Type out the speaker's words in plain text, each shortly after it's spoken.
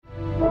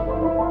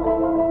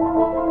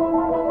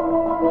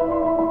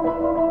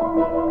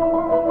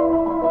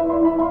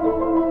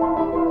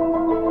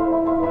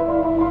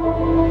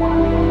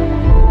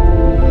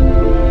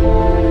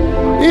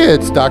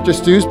Dr.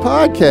 Stu's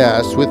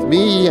podcast with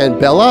me and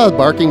Bella, the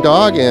barking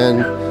dog, and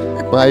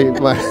my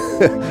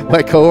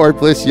cohort,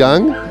 Blyss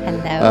Young.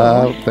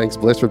 Hello. Thanks,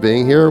 Blyss, for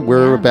being here.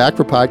 We're back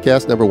for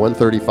podcast number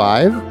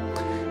 135.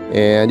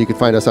 And you can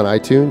find us on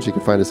iTunes. You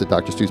can find us at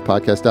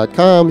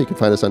drstuspodcast.com. You can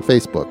find us on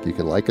Facebook. You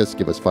can like us,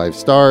 give us 5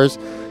 stars.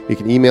 You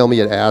can email me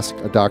at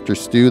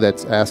askdrstu,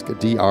 that's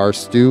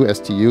askdrstu,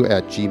 S-T-U,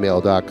 at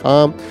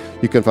gmail.com.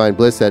 You can find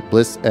Blyss at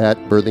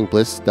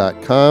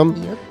birthingbliss.com.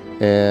 Yep.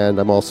 And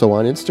I'm also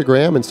on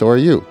Instagram, and so are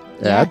you.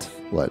 Yes.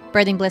 At what?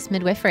 Birthing Bliss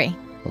Midwifery.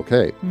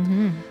 Okay.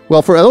 Mm-hmm.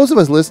 Well, for those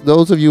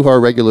of you who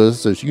are regular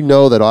listeners, you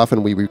know that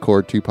often we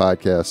record 2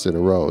 podcasts in a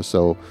row.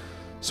 So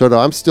sort of,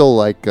 I'm still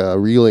like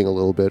reeling a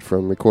little bit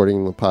from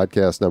recording the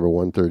podcast number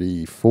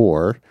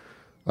 134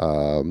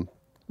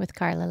 with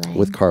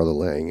Carla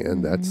Lang.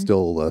 And that's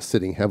still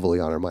sitting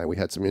heavily on our mind. We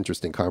had some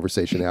interesting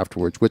conversation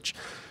afterwards, which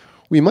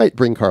we might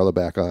bring Carla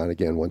back on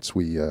again once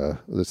we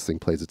this thing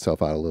plays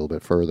itself out a little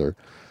bit further.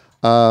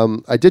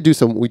 We did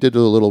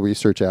do a little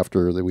research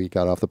after that we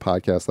got off the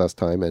podcast last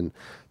time and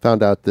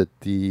found out that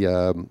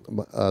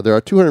there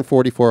are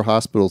 244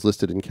 hospitals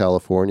listed in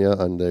California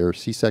on their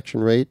C-section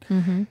rate,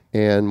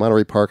 and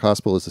Monterey Park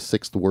Hospital is the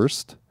 6th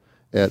worst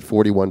at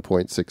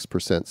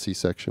 41.6%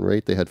 C-section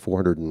rate. They had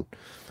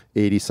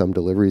 480 some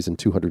deliveries and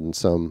 200 and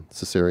some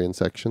cesarean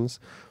sections.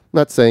 I'm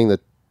not saying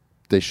that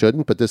they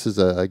shouldn't, but this is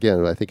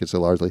again, I think it's a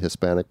largely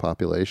Hispanic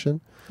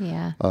population.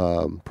 Yeah.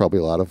 Probably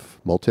a lot of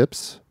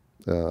multips.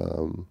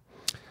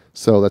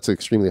 So that's an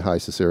extremely high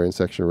cesarean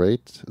section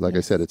rate. Like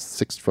I said, it's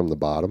 6th from the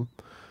bottom.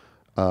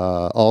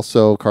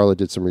 Also, Carla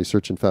did some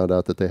research and found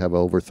out that they have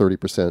over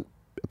 30%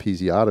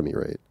 episiotomy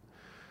rate,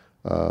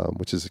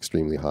 which is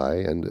extremely high.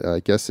 And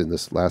I guess in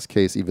this last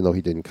case, even though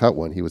he didn't cut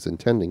one, he was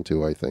intending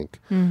to, I think.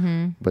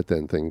 Mm-hmm. But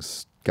then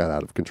things got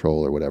out of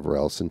control or whatever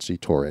else, and she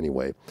tore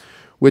anyway,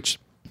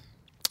 which,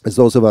 as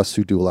those of us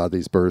who do a lot of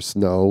these births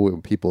know,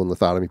 people in the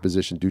lithotomy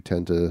position do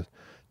tend to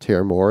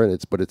tear more,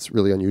 but it's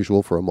really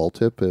unusual for a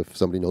multip if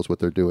somebody knows what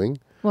they're doing.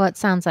 Well, it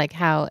sounds like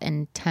how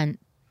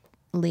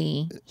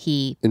intently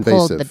he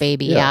invasive. Pulled the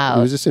baby out.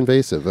 It was just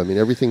invasive. I mean,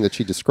 everything that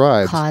she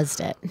described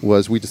caused it.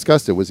 We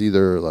discussed it was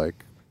either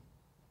like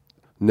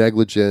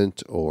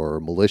negligent or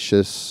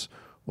malicious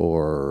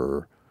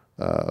or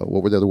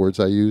what were the other words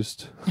I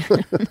used?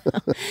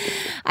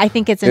 I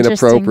think it's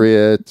interesting.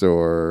 Inappropriate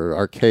or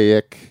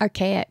archaic.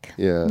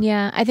 Yeah.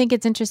 Yeah. I think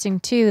it's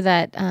interesting too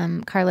that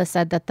Carla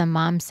said that the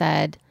mom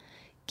said,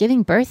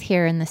 giving birth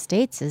here in the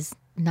States is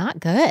not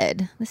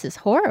good. This is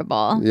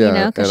horrible,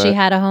 because she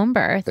had a home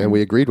birth. And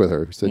we agreed with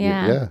her. We said,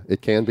 yeah,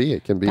 it can be.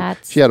 It can be.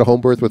 She had a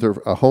home birth with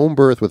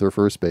her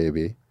first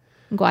baby.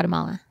 In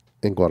Guatemala.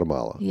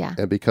 Yeah.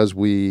 And because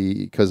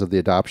of the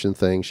adoption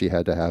thing, she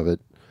had to have it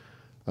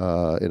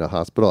in a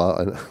hospital.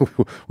 And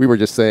we were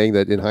just saying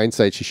that in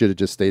hindsight, she should have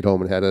just stayed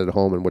home and had it at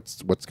home. And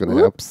what's going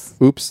to happen?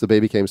 Oops, the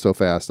baby came so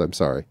fast. I'm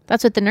sorry.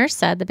 That's what the nurse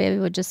said. The baby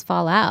would just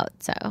fall out.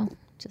 So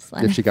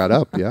if she got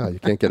up, you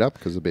can't get up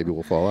because the baby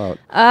will fall out.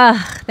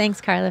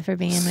 Thanks, Carla, for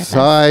being with us.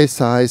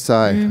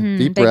 Sigh. Mm-hmm.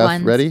 Deep Big breath.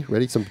 ones.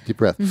 Ready? Some deep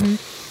breath. Mm-hmm.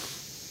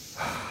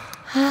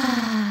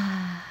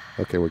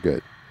 Okay, we're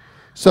good.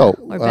 So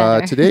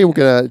today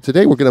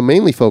we're gonna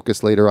mainly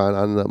focus later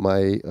on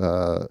my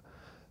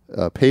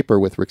paper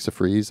with Rick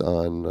Safries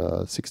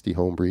on 60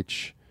 home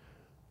breech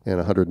and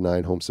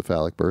 109 home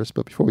cephalic births.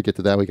 But before we get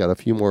to that, we got a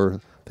few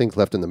more things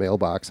left in the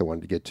mailbox I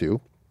wanted to get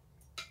to.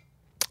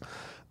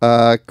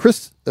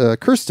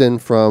 Kirsten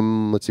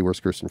from, let's see,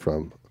 where's Kirsten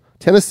from?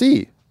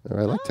 Tennessee.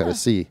 I like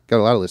Tennessee. Got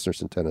a lot of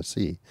listeners in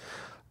Tennessee.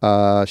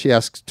 She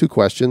asks 2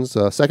 questions.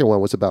 Second one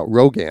was about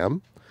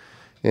RhoGAM.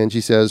 And she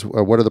says,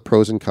 what are the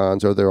pros and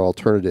cons? Are there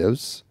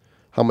alternatives?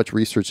 How much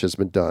research has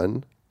been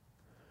done?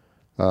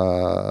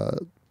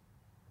 Pretty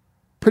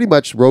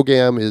much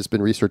RhoGAM has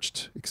been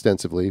researched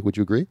extensively. Would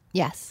you agree?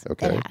 Yes,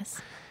 okay. It has.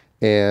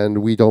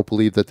 And we don't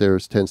believe that there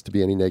tends to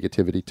be any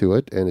negativity to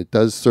it. And it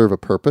does serve a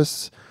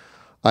purpose.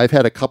 I've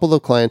had a couple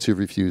of clients who've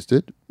refused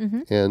it,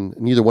 and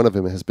neither one of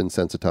them has been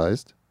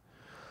sensitized.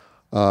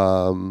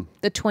 The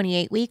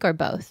 28-week or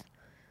both?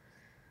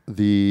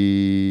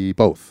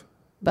 Both.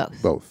 Right.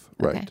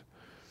 Okay.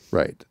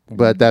 Right.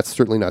 But that's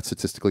certainly not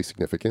statistically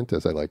significant,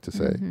 as I like to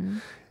say.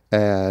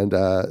 And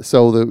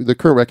so the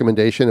current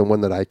recommendation, and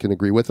one that I can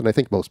agree with, and I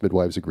think most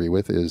midwives agree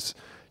with, is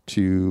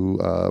to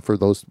for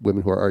those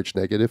women who are Rh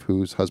negative,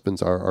 whose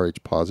husbands are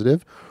Rh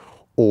positive,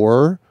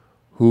 or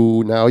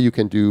who now you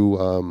can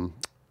do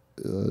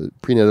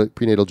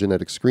prenatal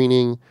genetic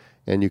screening,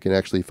 and you can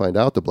actually find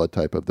out the blood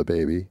type of the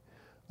baby.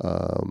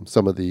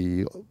 Some of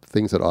the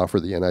things that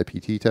offer the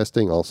NIPT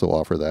testing also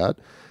offer that.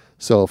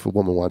 So if a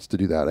woman wants to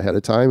do that ahead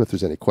of time, if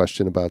there's any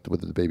question about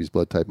whether the baby's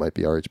blood type might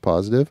be Rh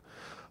positive,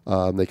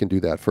 they can do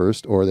that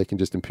first, or they can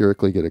just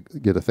empirically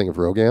get a thing of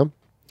RhoGAM.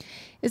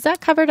 Is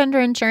that covered under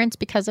insurance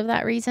because of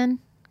that reason?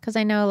 Because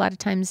I know a lot of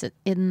times,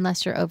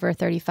 unless you're over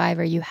 35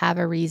 or you have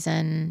a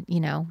reason,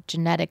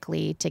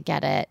 genetically to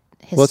get it.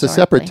 Well, it's a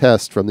separate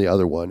test from the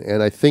other one,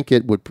 and I think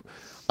it would.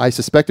 I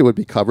suspect it would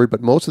be covered,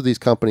 but most of these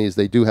companies,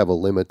 they do have a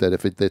limit that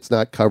if it's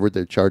not covered,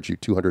 they charge you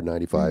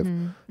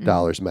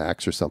 $295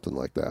 max or something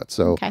like that.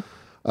 So, Okay.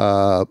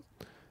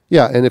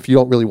 yeah, and if you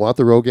don't really want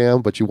the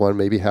ROGAM, but you want to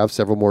maybe have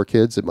several more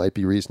kids, it might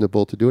be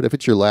reasonable to do it. If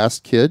it's your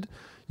last kid,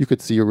 you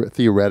could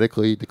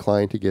theoretically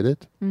decline to get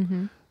it.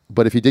 Mm-hmm.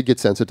 But if you did get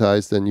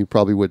sensitized, then you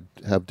probably would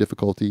have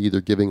difficulty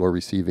either giving or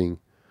receiving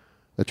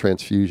a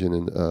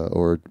transfusion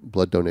or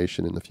blood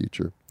donation in the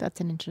future. That's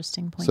an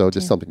interesting point. So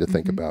just too. something to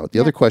think about. The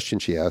other question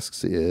she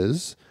asks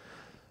is,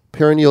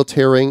 perineal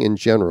tearing in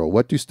general.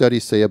 What do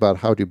studies say about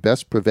how to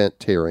best prevent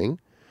tearing?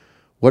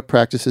 What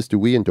practices do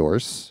we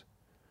endorse?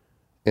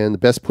 And the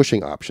best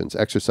pushing options,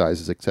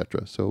 exercises,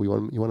 etc. So you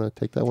want to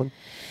take that one?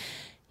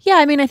 Yeah,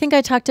 I mean, I think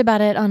I talked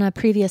about it on a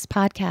previous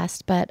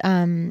podcast, but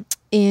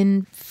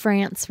in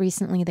France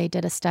recently they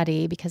did a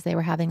study because they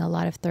were having a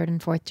lot of 3rd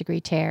and 4th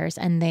degree tears,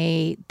 and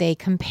they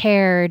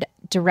compared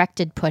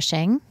directed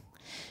pushing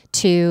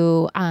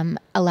to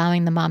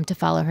allowing the mom to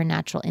follow her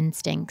natural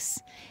instincts.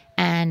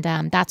 And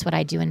that's what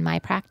I do in my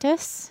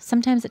practice.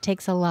 Sometimes it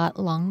takes a lot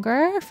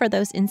longer for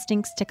those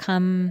instincts to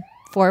come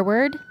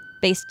forward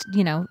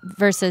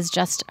versus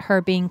just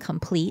her being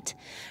complete,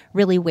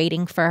 really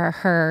waiting for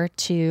her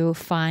to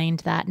find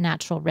that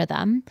natural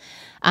rhythm.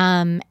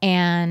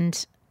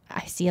 And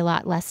I see a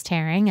lot less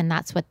tearing, and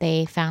that's what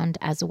they found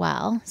as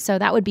well. So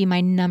that would be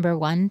my number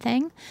one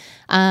thing.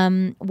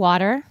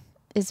 Water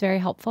is very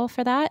helpful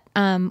for that.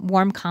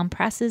 Warm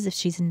compresses if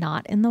she's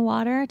not in the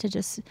water to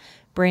just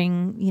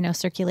bring,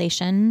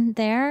 circulation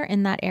there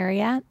in that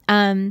area.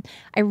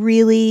 I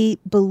really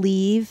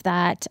believe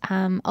that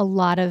a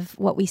lot of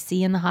what we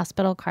see in the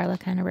hospital, Carla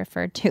kind of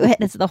referred to it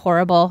as the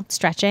horrible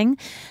stretching.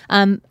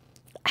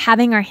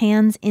 Having our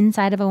hands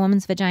inside of a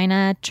woman's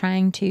vagina,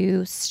 trying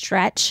to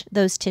stretch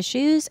those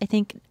tissues, I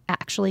think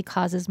actually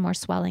causes more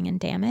swelling and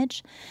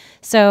damage.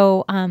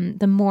 So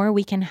the more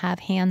we can have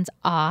hands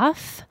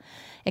off,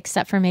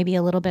 except for maybe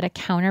a little bit of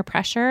counter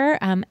pressure,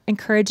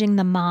 encouraging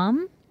the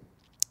mom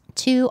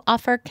to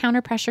offer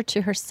counter pressure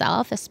to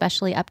herself,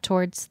 especially up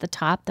towards the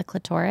top, the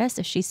clitoris.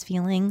 If she's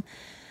feeling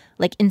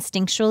like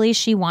instinctually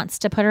she wants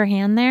to put her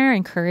hand there,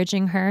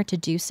 encouraging her to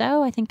do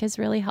so, I think is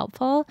really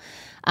helpful.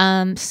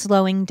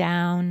 Slowing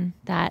down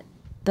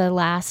the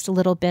last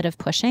little bit of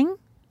pushing.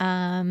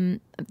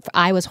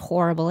 I was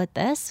horrible at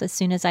this. As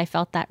soon as I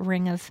felt that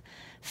ring of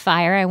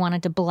fire, I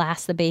wanted to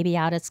blast the baby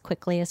out as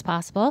quickly as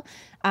possible.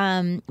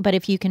 But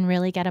if you can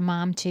really get a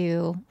mom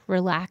to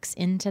relax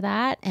into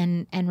that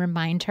and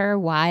remind her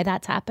why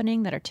that's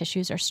happening, that her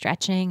tissues are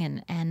stretching,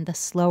 and the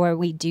slower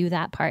we do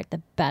that part,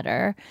 the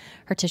better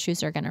her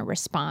tissues are going to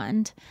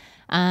respond.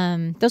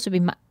 Those would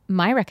be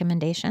my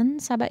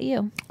recommendations. How about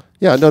you?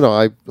 Yeah, no,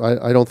 I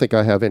don't think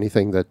I have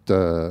anything that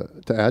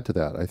to add to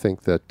that. I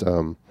think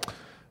that,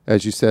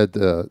 as you said,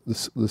 the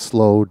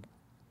slow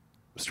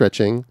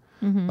stretching,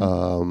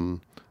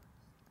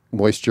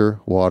 moisture,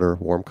 water,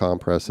 warm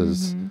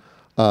compresses.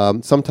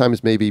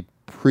 Sometimes maybe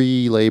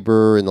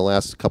pre-labor in the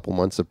last couple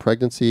months of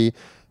pregnancy,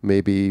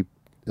 maybe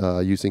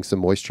using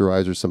some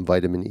moisturizer, some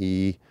vitamin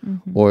E,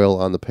 oil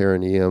on the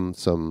perineum,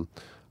 some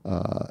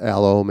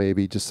aloe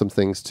maybe, just some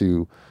things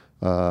to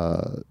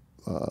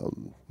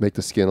make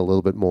the skin a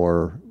little bit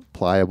more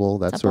pliable,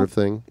 that sort of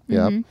thing.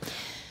 Yeah.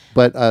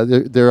 But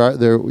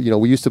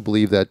we used to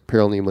believe that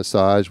perineal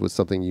massage was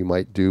something you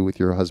might do with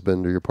your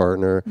husband or your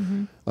partner.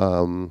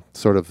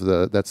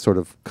 That's sort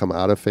of come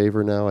out of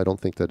favor now. I don't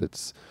think that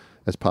it's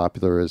as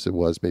popular as it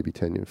was maybe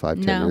 10 years ago.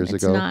 No,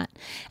 it's not.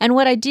 And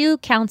what I do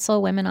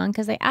counsel women on,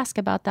 because they ask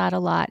about that a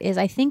lot, is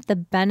I think the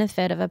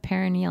benefit of a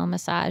perineal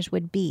massage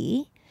would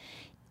be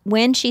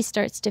when she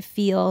starts to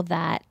feel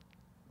that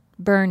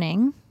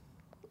burning,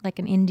 like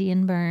an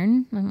Indian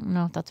burn. I don't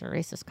know if that's a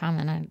racist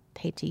comment. I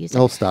hate to use it.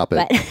 Oh, stop it.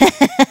 But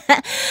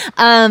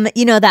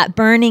that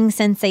burning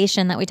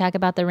sensation that we talk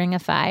about, the ring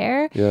of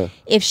fire. Yeah.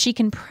 If she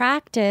can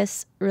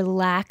practice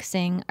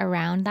relaxing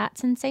around that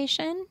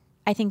sensation,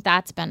 I think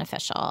that's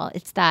beneficial.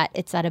 It's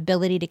that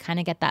ability to kind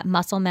of get that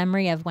muscle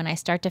memory of when I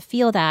start to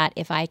feel that,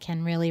 if I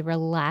can really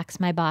relax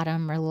my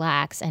bottom,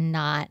 relax and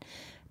not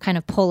kind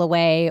of pull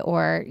away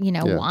or,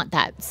 want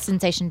that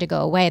sensation to go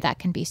away, that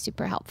can be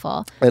super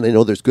helpful. And I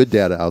know there's good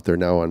data out there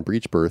now on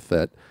breech birth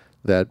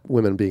that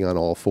women being on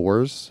all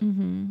fours,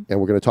 and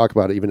we're going to talk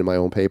about it even in my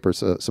own paper,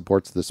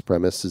 supports this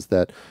premise, is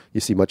that you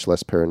see much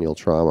less perineal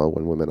trauma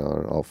when women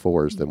are on all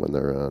fours than when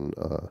they're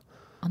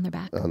on their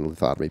back, on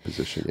lithotomy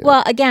position. Yeah.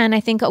 Well, again,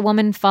 I think a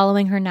woman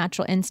following her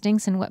natural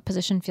instincts and what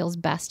position feels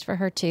best for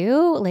her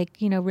too,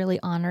 really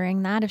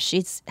honoring that. If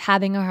she's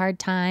having a hard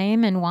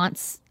time and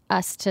wants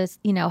us to,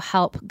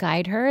 help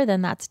guide her,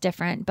 then that's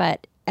different.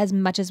 But as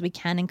much as we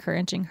can,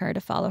 encouraging her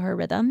to follow her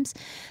rhythms.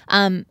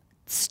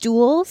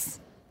 Stools.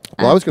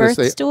 Well, I was going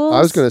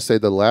stools. to say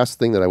the last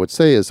thing that I would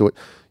say is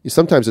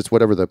sometimes it's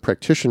whatever the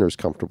practitioner is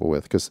comfortable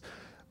with, because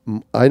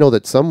I know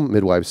that some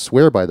midwives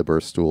swear by the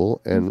birth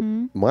stool,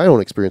 and my own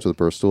experience with the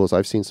birth stool is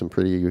I've seen some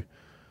pretty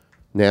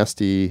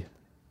nasty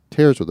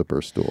tears with the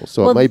birth stool.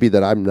 So it might be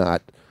that I'm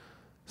not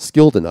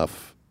skilled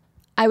enough.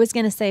 I was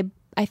going to say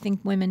I think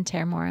women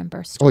tear more on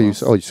birth stools.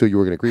 So you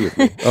were going to agree with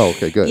me. Oh,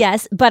 okay, good.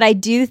 Yes, but I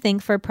do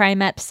think for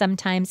Primep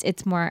sometimes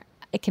it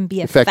can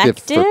be effective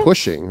for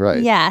pushing,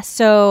 right? Yeah,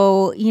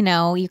 so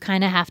you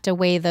kind of have to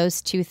weigh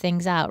those two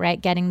things out,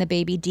 right? Getting the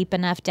baby deep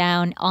enough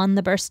down on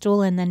the birth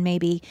stool, and then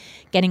maybe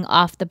getting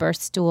off the birth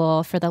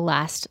stool for the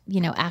last,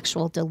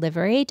 actual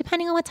delivery,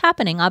 depending on what's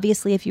happening.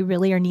 Obviously, if you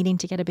really are needing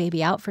to get a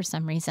baby out for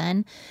some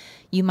reason,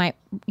 you might,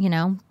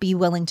 be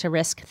willing to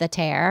risk the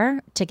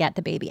tear to get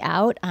the baby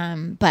out.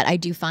 But I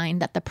do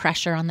find that the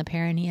pressure on the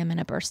perineum in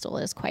a birth stool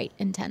is quite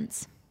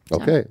intense.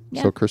 So, okay.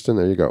 yeah. So, Kristen,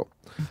 there you go.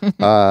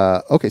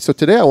 Okay. So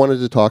today I wanted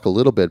to talk a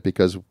little bit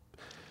because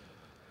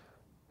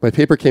my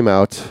paper came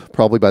out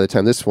probably by the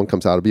time this one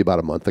comes out, it'll be about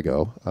a month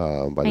ago.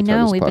 I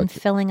know we've been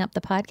filling up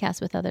the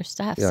podcast with other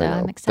stuff, so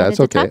I'm excited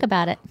to talk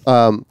about it.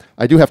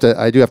 I do have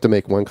to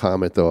make one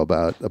comment though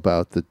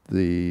about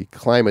the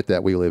climate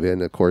that we live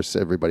in. Of course,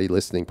 everybody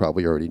listening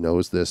probably already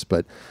knows this,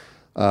 but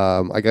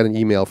I got an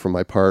email from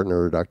my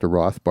partner, Dr.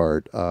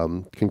 Rothbard,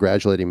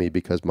 congratulating me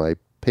because my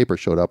paper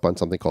showed up on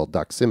something called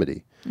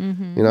Doximity.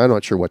 Mm-hmm. I'm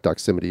not sure what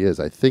Doximity is.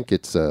 I think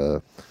it's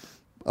a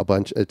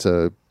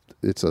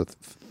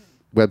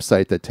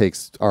website that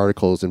takes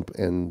articles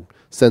and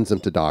sends them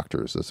to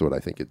doctors. That's what I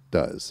think it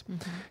does.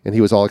 Mm-hmm. And he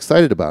was all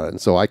excited about it.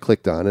 And so I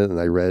clicked on it and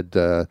I read,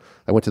 I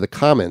went to the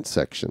comments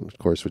section, of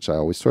course, which I'm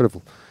always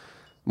a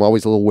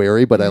little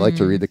wary, but I like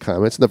to read the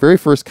comments. And the very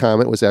first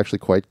comment was actually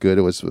quite good.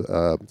 It was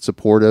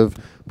supportive,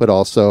 but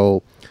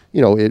also,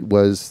 it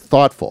was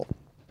thoughtful.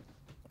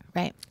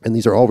 Right. And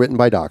these are all written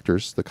by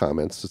doctors, the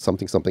comments. It's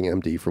something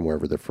MD from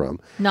wherever they're from.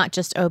 Not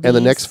just OBs. And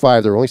the next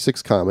 5, there were only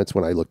 6 comments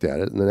when I looked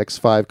at it. And the next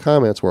 5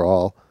 comments were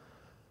all,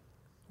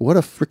 what a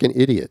freaking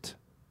idiot.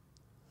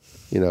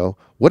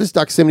 What is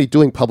Doximity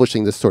doing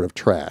publishing this sort of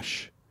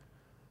trash?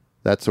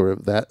 That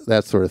sort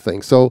of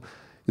thing. So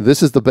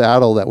this is the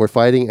battle that we're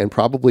fighting and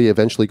probably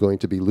eventually going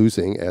to be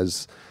losing,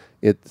 as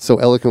it so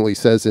eloquently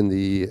says in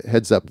the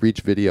Heads Up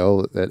Breech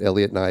video that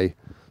Elliot and I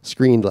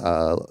screened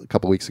a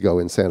couple weeks ago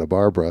in Santa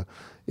Barbara,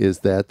 is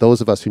that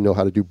those of us who know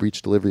how to do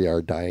breech delivery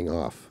are dying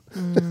off.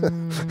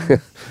 And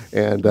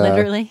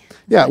literally.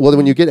 Yeah. Well,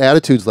 when you get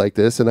attitudes like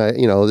this,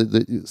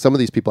 and some of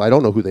these people, I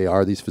don't know who they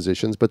are, these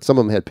physicians, but some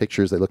of them had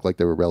pictures. They looked like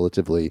they were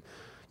relatively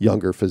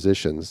younger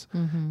physicians.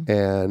 Mm-hmm.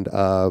 And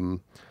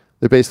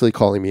they're basically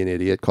calling me an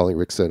idiot, calling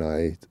Rixa and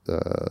I,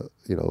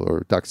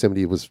 or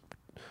Doximity was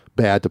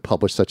bad to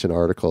publish such an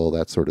article,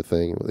 that sort of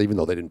thing. Even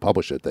though they didn't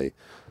publish it, they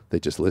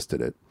just listed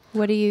it.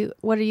 What do you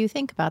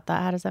think about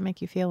that? How does that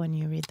make you feel when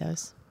you read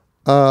those?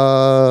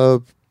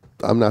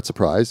 I'm not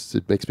surprised.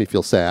 It makes me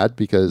feel sad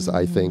because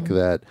I think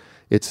that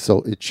it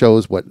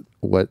shows what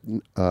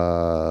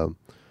the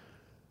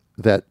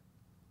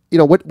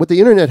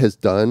internet has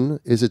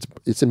done is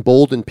it's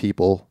emboldened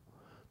people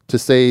to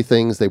say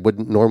things they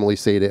wouldn't normally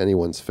say to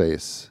anyone's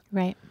face.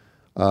 Right.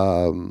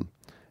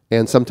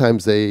 And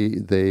sometimes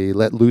they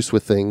let loose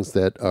with things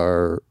that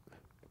are,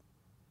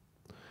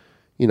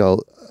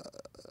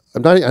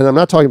 I'm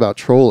not talking about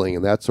trolling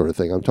and that sort of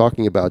thing. I'm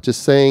talking about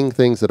just saying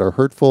things that are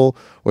hurtful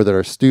or that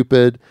are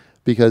stupid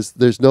because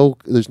there's no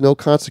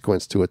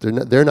consequence to it.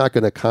 They're not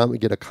going to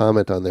get a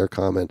comment on their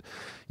comment.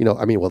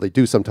 They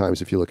do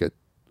sometimes if you look at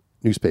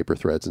newspaper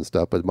threads and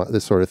stuff, but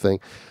this sort of thing.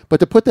 But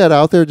to put that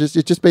out there, it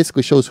just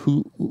basically shows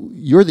who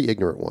you're the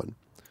ignorant one.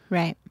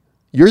 Right.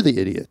 You're the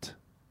idiot.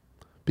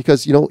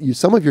 Because,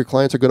 some of your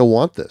clients are going to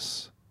want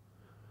this.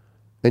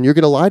 And you're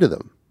going to lie to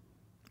them.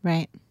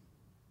 Right.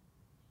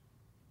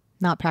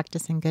 Not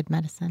practicing good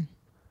medicine.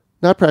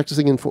 Not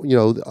practicing,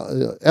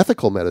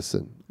 ethical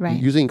medicine. Right.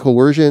 Using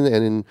coercion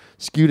and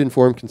skewed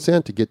informed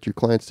consent to get your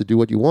clients to do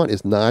what you want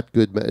is not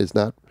good. Is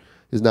not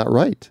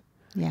right.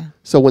 Yeah.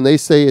 So when they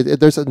say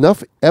there's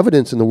enough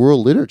evidence in the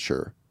world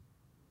literature,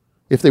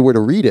 if they were to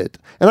read it,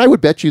 and I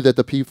would bet you that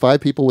the 5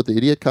 people with the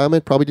idiot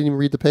comment probably didn't even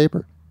read the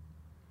paper.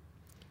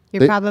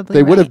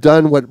 They would have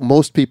done what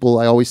most people,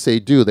 I always say,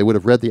 do. They would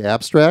have read the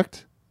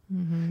abstract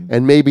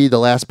and maybe the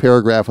last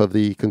paragraph of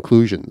the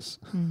conclusions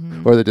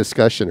or the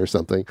discussion or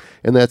something,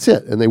 and that's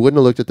it. And they wouldn't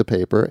have looked at the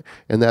paper,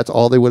 and that's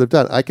all they would have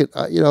done. I can't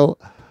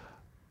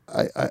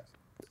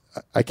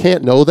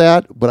know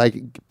that, but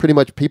pretty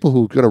much people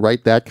who are going to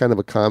write that kind of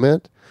a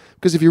comment,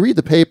 because if you read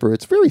the paper,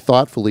 it's very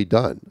thoughtfully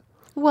done.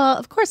 Well,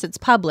 of course, it's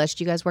published.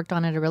 You guys worked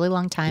on it a really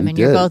long time, and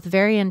you're both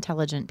very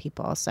intelligent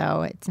people.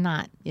 So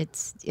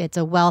it's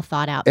a well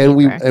thought out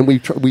paper. And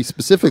we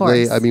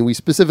specifically, we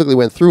specifically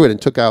went through it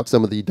and took out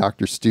some of the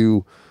Dr.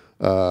 Stu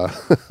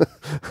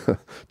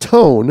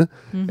tone,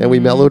 and we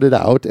mellowed it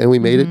out, and we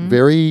made it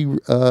very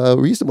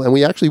reasonable. And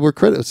we actually were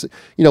critical.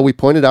 We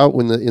pointed out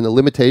in the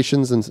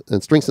limitations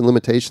and strengths and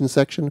limitations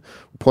section,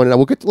 we pointed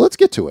out. Let's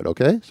get to it,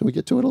 okay? So we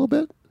get to it a little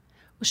bit.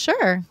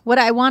 Sure. What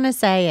I want to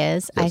say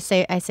is, yes.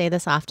 I say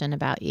this often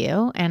about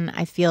you, and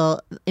I feel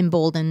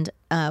emboldened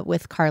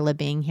with Carla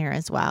being here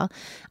as well,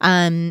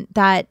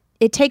 that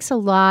it takes a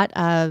lot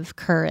of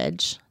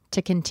courage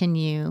to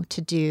continue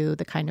to do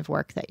the kind of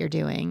work that you're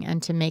doing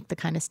and to make the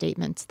kind of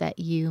statements that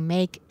you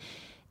make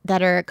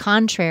that are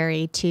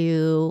contrary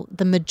to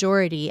the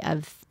majority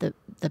of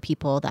the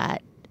people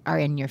that are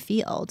in your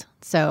field.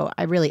 So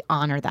I really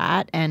honor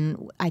that.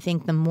 And I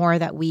think the more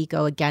that we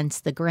go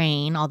against the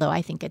grain, although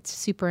I think it's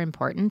super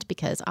important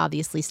because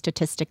obviously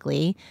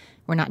statistically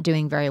we're not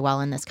doing very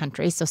well in this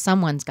country. So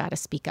someone's got to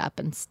speak up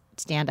and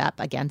stand up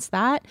against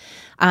that.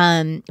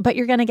 But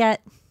you're going to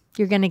get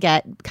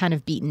kind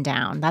of beaten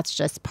down. That's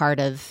just part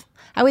of,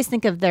 I always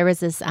think of, there was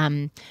this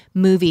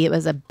movie, it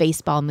was a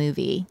baseball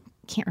movie.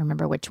 Can't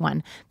remember which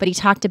one, but he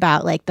talked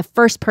about like the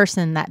first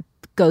person that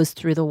goes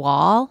through the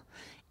wall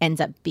ends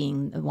up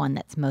being the one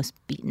that's most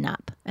beaten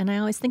up. And I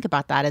always think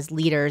about that as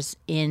leaders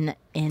in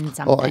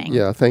something.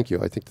 Yeah, thank you.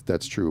 I think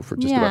that's true for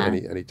just about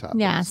any topic.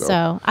 Yeah,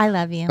 so I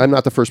love you. I'm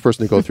not the first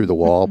person to go through the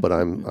wall, but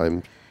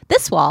I'm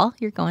this wall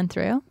you're going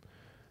through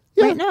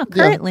right now,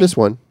 currently. Yeah, this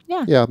one.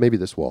 Yeah. Yeah, maybe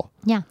this wall.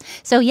 Yeah.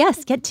 So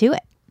yes, get to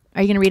it.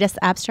 Are you going to read us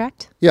the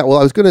abstract? Yeah, well,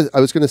 I was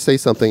gonna say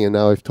something, and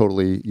now I've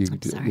totally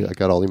sorry. I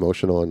got all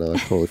emotional, and now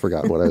I've totally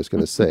forgotten what I was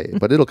going to say.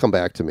 But it'll come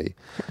back to me.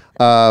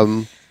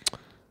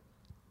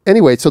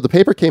 Anyway, so the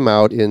paper came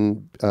out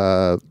in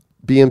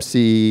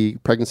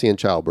BMC Pregnancy and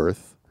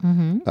Childbirth.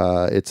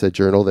 It's a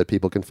journal that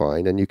people can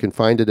find, and you can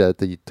find it at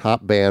the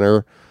top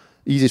banner.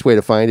 Easiest way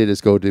to find it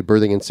is go to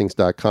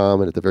birthinginstincts.com,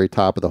 and at the very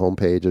top of the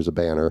homepage, there's a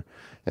banner,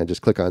 and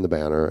just click on the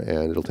banner,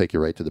 and it'll take you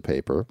right to the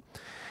paper.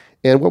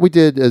 And what we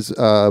did is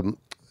the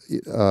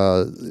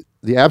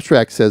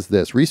abstract says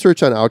this: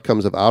 research on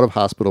outcomes of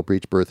out-of-hospital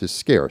breech birth is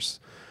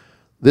scarce.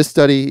 This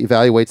study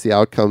evaluates the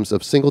outcomes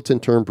of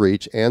singleton-term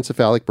breech and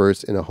cephalic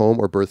births in a home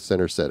or birth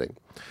center setting.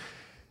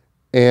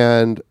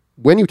 And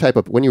when you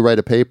write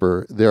a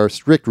paper, there are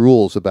strict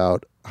rules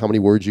about how many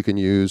words you can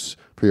use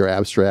for your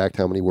abstract,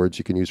 how many words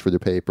you can use for the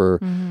paper,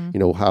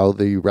 how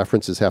the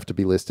references have to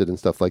be listed and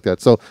stuff like that.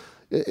 So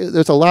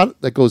there's a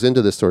lot that goes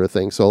into this sort of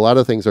thing. So a lot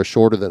of things are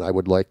shorter than I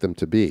would like them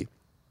to be.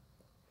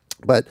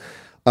 But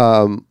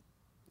the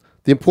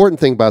important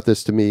thing about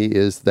this to me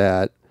is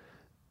that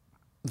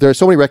there are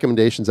so many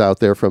recommendations out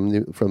there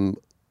from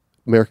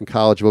American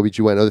College of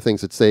OBGYN and other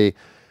things that say,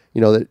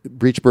 that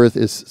breech birth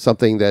is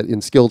something that in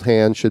skilled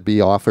hands should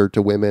be offered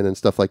to women and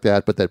stuff like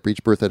that, but that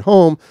breech birth at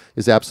home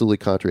is absolutely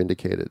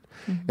contraindicated.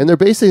 And they're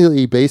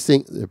basically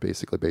basing,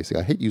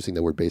 I hate using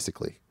the word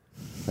basically.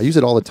 I use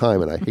it all the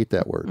time and I hate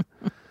that word.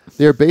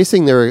 They're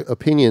basing their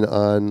opinion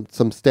on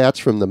some stats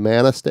from the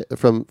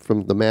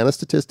MANA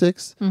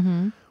statistics,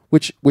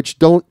 which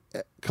don't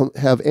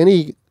have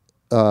any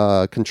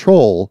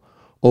control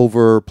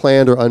over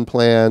planned or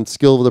unplanned,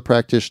 skill of the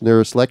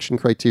practitioner, selection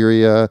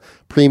criteria,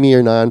 preemie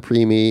or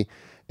non-preemie.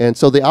 And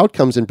so the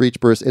outcomes in breech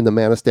births in the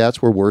MANA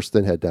stats were worse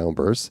than head down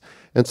births.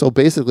 And so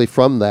basically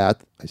from that,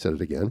 I said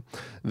it again,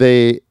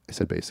 I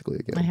said basically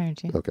again. I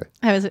heard you. Okay.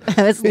 I was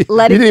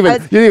letting you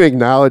didn't even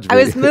acknowledge me.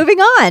 I was moving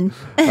on.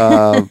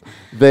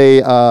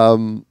 They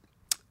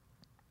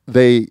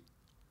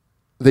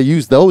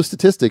use those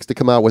statistics to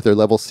come out with their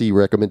level C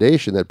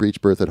recommendation that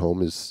breech birth at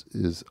home is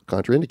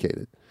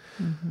contraindicated.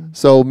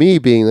 So me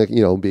being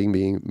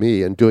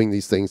me and doing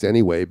these things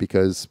anyway,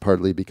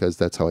 partly because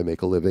that's how I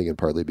make a living, and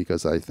partly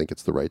because I think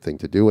it's the right thing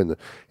to do.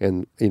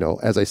 And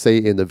as I say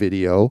in the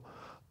video,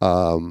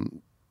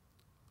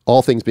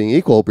 all things being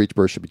equal, breech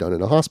birth should be done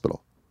in a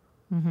hospital.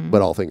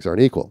 But all things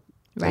aren't equal,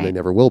 and they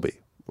never will be,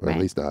 or at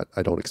least not.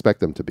 I don't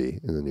expect them to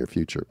be in the near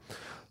future.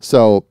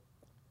 So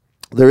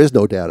there is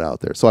no data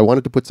out there. So I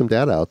wanted to put some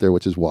data out there,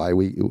 which is why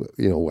we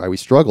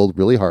struggled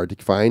really hard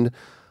to find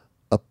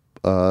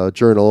a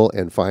journal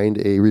and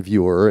find a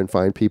reviewer and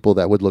find people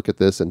that would look at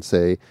this and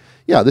say,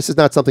 yeah, this is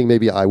not something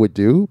maybe I would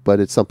do, but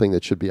it's something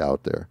that should be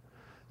out there.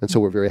 And so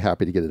we're very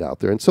happy to get it out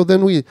there. And so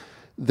then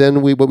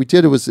what we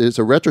did is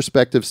a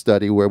retrospective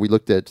study where we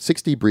looked at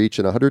 60 breech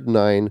and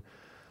 109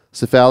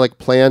 cephalic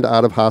planned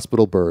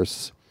out-of-hospital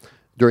births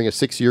during a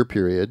 6-year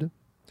period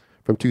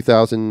from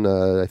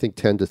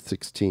 2010 to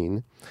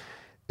 16.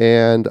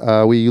 And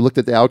we looked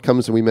at the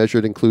outcomes, and we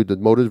included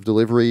mode of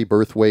delivery,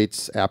 birth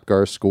weights,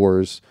 APGAR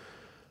scores,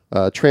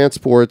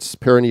 transports,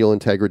 perineal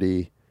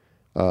integrity,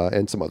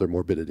 and some other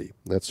morbidity.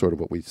 That's sort of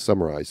what we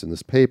summarized in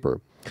this paper.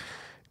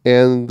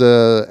 And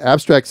the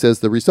abstract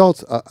says the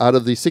results, out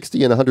of the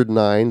 60 and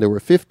 109, there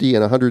were 50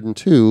 and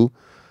 102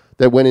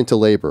 that went into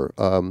labor.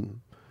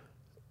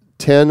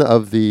 10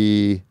 of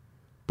the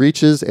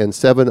breeches and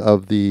 7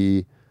 of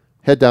the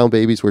head-down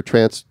babies were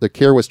the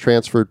care was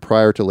transferred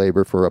prior to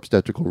labor for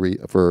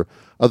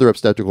other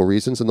obstetrical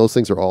reasons, and those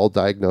things are all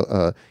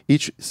diagnosed.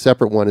 Each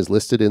separate one is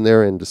listed in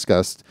there and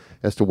discussed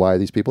as to why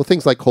these people,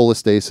 things like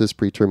cholestasis,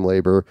 preterm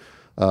labor,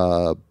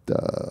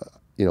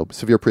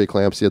 severe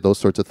preeclampsia, those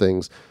sorts of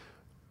things.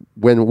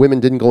 When women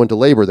didn't go into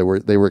labor,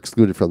 they were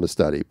excluded from the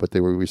study, but we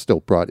were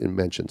still brought in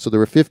mention. So there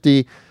were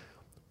 50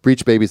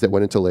 breech babies that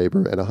went into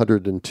labor and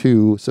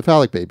 102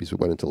 cephalic babies who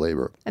went into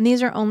labor. And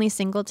these are only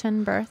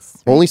singleton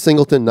births? Right? Only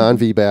singleton,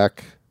 non-VBAC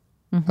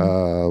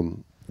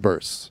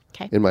births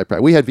in my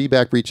practice. We had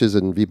VBAC breeches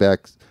and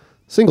VBAC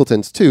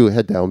singletons too,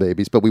 head-down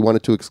babies, but we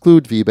wanted to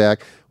exclude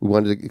VBAC. We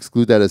wanted to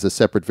exclude that as a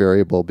separate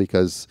variable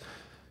because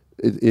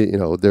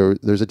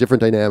there's a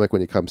different dynamic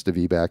when it comes to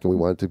VBAC, and we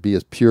want it to be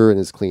as pure and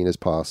as clean as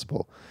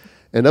possible.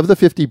 And of the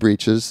 50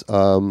 breeches,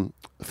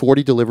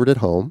 40 delivered at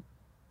home,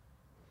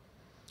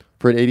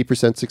 for an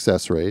 80%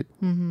 success rate.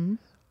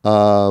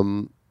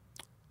 10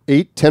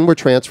 were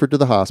transferred to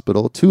the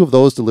hospital. 2 of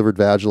those delivered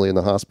vaginally in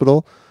the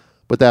hospital,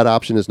 but that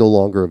option is no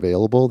longer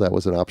available. That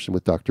was an option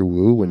with Dr.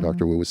 Wu when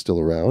Dr. Wu was still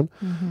around.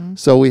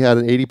 So we had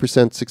an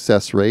 80%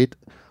 success rate.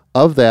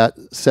 Of that,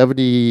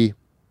 76%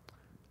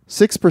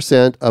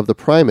 of the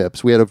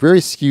primips, we had a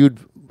very skewed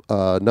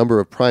number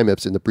of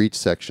primips in the breech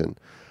section.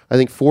 I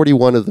think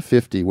 41 of the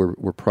 50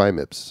 were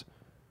primips.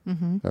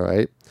 All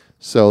right.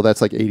 So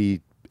that's like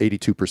 82%.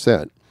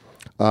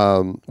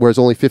 Whereas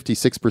only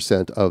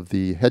 56% of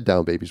the head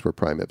down babies were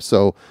primips.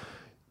 So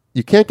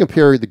you can't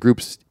compare the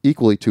groups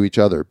equally to each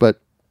other. But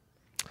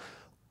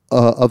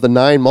of the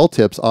 9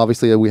 multips,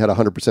 obviously we had a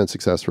 100%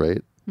 success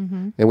rate.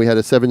 And we had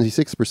a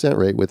 76%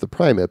 rate with the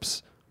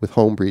primips with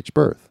home breech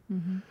birth.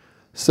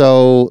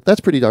 So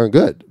that's pretty darn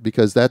good,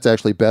 because that's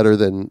actually better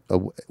than a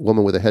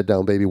woman with a head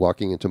down baby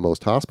walking into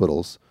most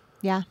hospitals.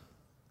 Yeah.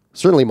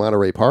 Certainly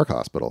Monterey Park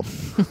Hospital.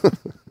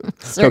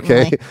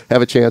 Certainly. Okay.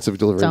 Have a chance of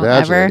delivering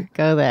vaginally. Don't ever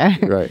go there.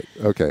 Right.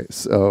 Okay.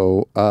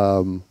 So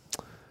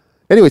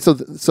anyway,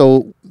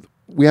 so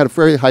we had a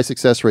very high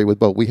success rate with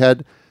both. We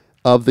had,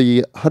 of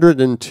the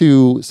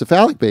 102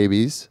 cephalic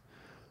babies,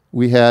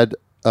 we had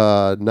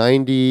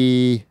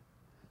 92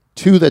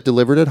 that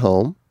delivered at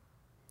home,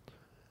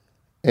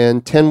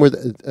 and 10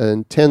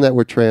 that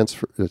were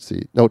transferred. Let's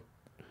see. No,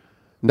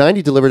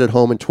 90 delivered at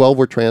home and 12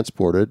 were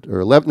transported, or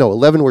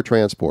 11 were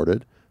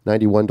transported.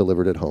 91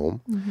 delivered at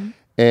home,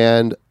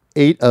 and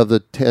 8 of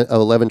the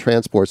 11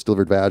 transports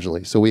delivered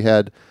vaginally. So we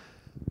had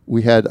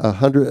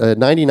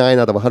 99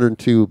 out of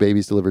 102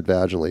 babies delivered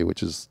vaginally,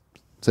 which is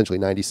essentially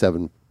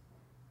 97.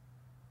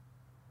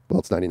 Well,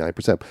 it's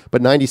 99%,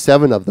 but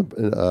 97 of them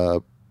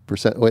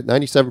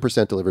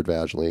 97% delivered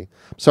vaginally.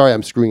 Sorry,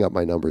 I'm screwing up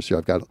my numbers here.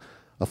 I've got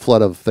a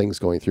flood of things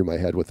going through my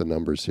head with the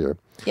numbers here.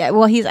 Yeah,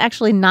 well, he's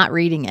actually not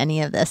reading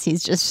any of this.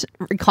 He's just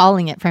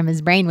recalling it from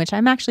his brain, which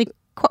I'm actually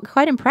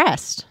quite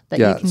impressed that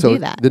you can do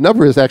that. The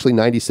number is actually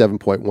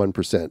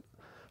 97.1%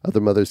 of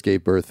the mothers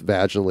gave birth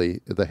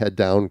vaginally, the head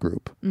down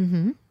group,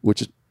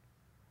 which is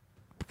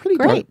pretty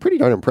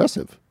darn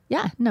impressive.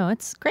 Yeah, no,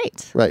 it's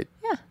great. Right.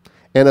 Yeah.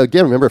 And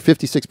again, remember,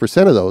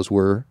 56% of those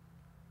were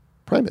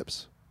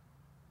primips.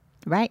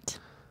 Right.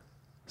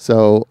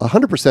 So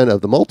 100%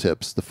 of the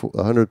multips,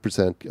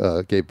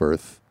 100% gave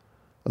birth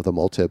of the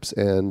multips,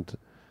 and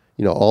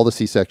all the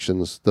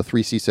C-sections, the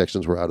 3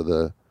 C-sections were out of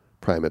the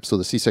primips. So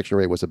the C-section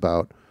rate was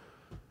about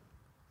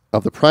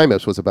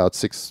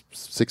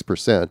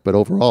 6%, but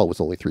overall it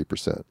was only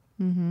 3%.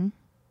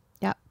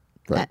 Yep.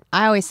 Right.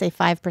 I always say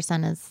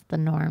 5% is the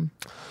norm.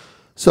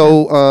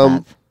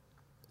 So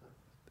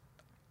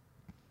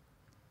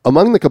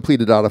among the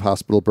completed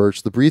out-of-hospital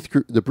births, the breech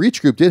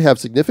group did have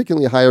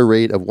significantly higher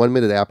rate of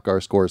 1-minute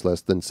APGAR scores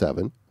less than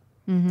 7,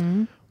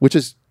 which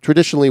is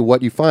traditionally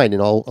what you find in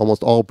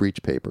almost all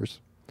breech papers,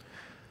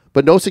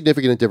 but no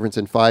significant difference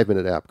in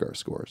 5-minute APGAR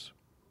scores.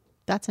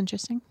 That's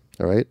interesting.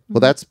 All right.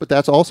 Well,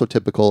 that's also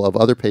typical of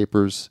other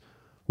papers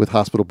with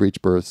hospital breech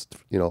births.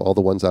 All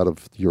the ones out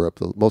of Europe.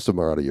 Most of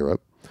them are out of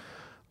Europe.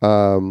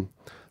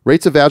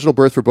 Rates of vaginal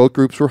birth for both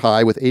groups were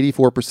high, with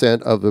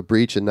 84% of the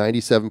breech and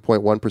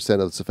 97.1% of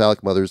the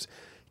cephalic mothers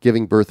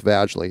giving birth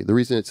vaginally. The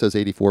reason it says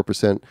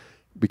 84%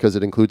 because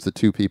it includes the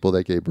 2 people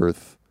that gave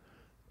birth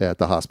at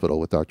the hospital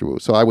with Dr. Wu.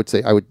 So I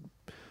would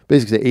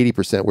basically say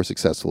 80% were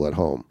successful at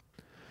home.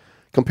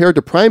 Compared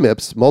to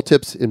primips,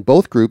 multips in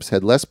both groups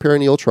had less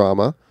perineal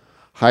trauma,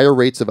 higher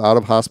rates of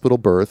out-of-hospital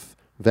birth,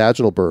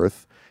 vaginal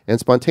birth, and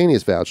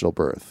spontaneous vaginal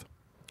birth.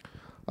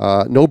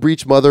 No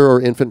breech mother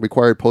or infant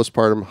required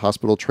postpartum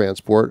hospital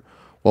transport,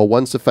 while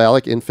 1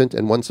 cephalic infant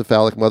and 1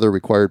 cephalic mother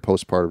required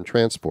postpartum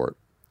transport.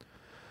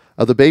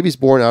 Of the babies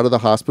born out of the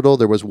hospital,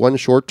 there was 1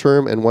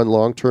 short-term and 1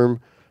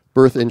 long-term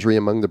birth injury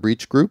among the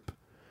breech group.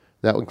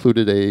 That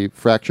included a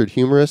fractured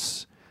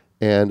humerus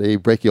and a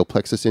brachial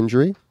plexus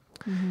injury.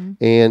 And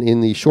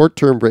in the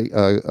short-term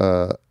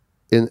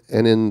in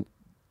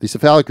the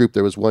cephalic group,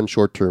 there was 1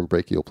 short-term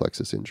brachial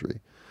plexus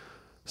injury.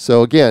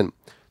 So again,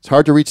 it's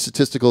hard to reach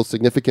statistical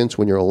significance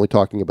when you're only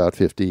talking about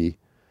 50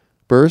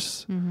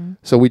 births.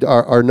 So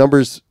our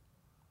numbers,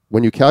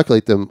 when you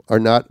calculate them, are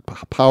not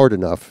powered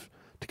enough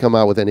to come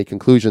out with any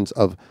conclusions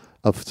of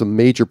some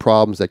major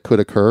problems that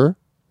could occur.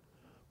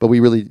 But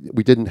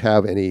we didn't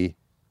have any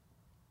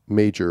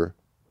major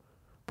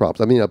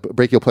problems. I mean, a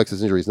brachial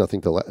plexus injury is nothing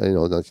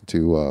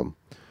to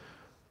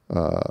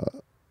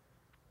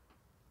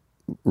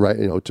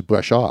to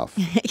brush off.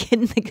 I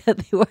couldn't think of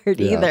the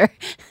word either.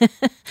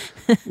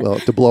 Well,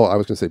 to blow, I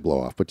was going to say blow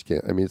off, but you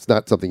can't. I mean, it's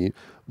not something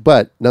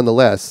but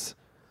nonetheless,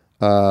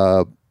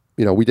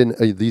 we didn't,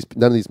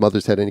 none of these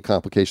mothers had any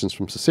complications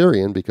from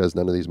cesarean because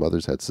none of these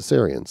mothers had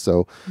cesarean.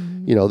 So,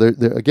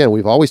 again,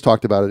 we've always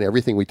talked about it, and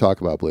everything we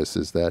talk about, Blyss,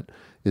 is that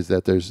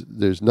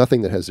there's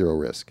nothing that has 0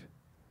 risk.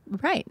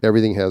 Right.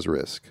 Everything has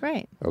risk.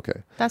 Right.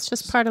 Okay. That's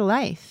just part of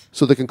life.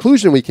 So the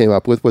conclusion we came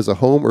up with was a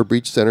home or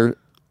breech center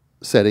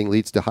setting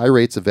leads to high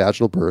rates of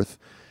vaginal birth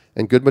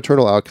and good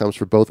maternal outcomes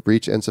for both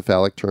breech and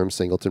cephalic term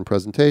singleton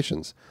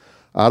presentations.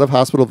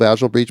 Out-of-hospital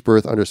vaginal breech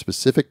birth under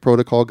specific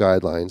protocol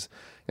guidelines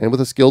and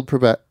with a skilled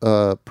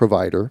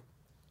provider.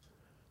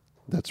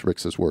 That's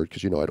Rick's word,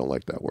 because I don't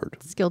like that word.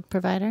 Skilled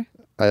provider?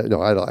 I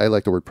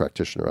like the word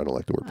practitioner. I don't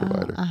like the word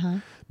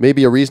provider. May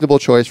be a reasonable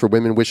choice for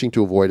women wishing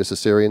to avoid a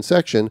cesarean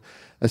section,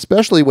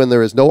 especially when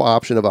there is no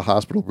option of a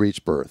hospital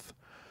breech birth.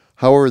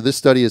 However, this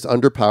study is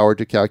underpowered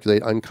to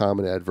calculate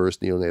uncommon adverse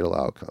neonatal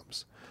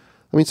outcomes.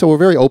 So we're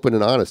very open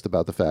and honest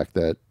about the fact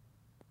that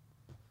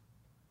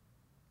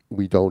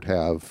we don't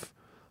have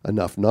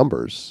enough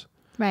numbers.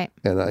 Right.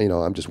 And,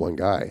 I'm just one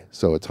guy,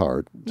 so it's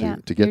hard to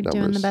get you're numbers.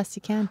 You're doing the best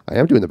you can. I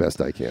am doing the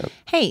best I can.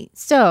 Hey,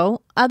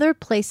 so other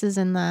places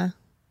in the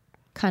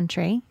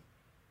country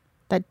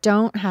that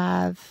don't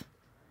have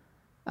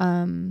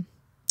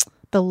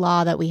the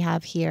law that we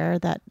have here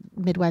that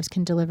midwives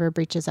can deliver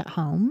breeches at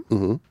home.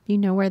 Mm-hmm. You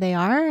know where they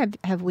are?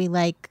 Have we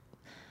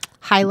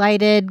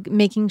highlighted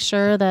making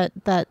sure that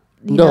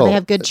No. they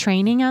have good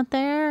training out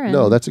there?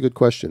 No, that's a good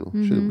question.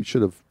 We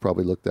should have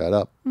probably looked that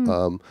up.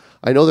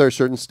 I know there are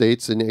certain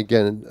states, and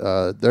again,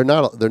 they're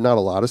not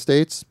a lot of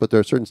states, but there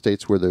are certain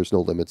states where there's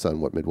no limits on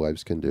what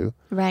midwives can do.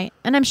 Right,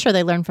 and I'm sure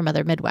they learn from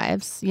other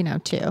midwives,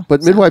 too.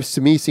 But midwives,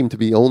 to me, seem to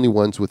be only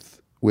ones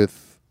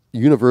with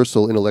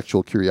universal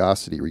intellectual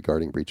curiosity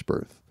regarding breech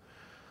birth.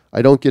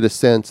 I don't get a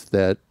sense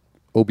that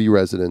OB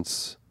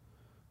residents,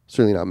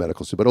 certainly not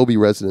medical students, but OB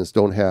residents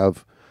don't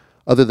have,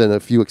 other than a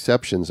few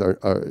exceptions,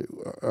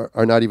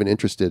 are not even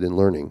interested in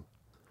learning.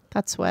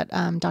 That's what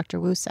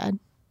Dr. Wu said.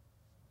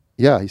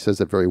 Yeah, he says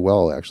that very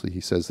well. Actually, he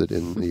says that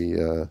in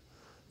the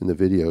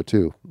video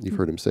too. You've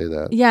heard him say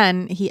that. Yeah,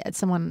 and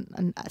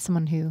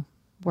someone who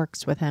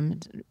works with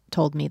him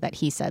told me that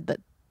he said that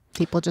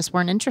people just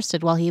weren't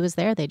interested while he was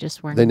there. They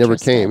just weren't. They never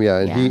interested. came. Yeah,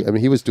 and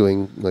he was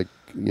doing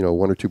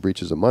 1 or 2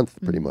 breaches a month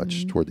pretty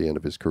much toward the end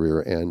of his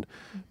career, and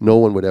no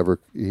one would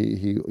ever.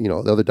 The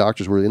other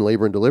doctors were in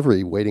labor and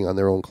delivery waiting on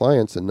their own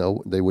clients, and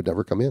they would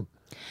never come in.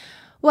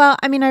 Well,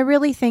 I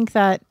really think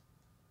that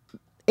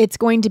it's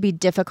going to be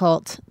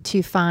difficult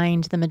to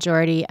find the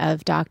majority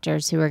of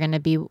doctors who are going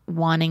to be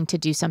wanting to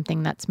do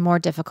something that's more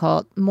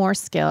difficult, more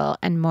skill,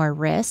 and more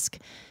risk,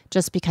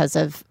 just because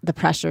of the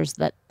pressures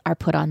that are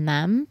put on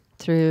them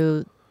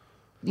through,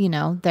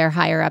 their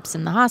higher ups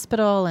in the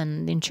hospital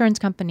and the insurance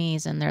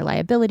companies and their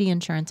liability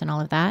insurance and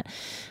all of that.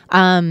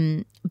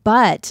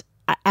 But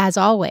as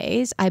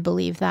always, I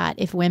believe that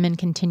if women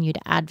continue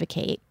to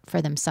advocate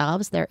for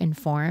themselves, they're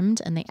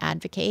informed and they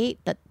advocate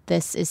that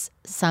this is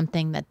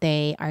something that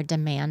they are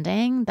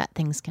demanding, that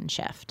things can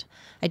shift.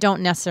 I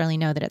don't necessarily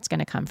know that it's going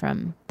to come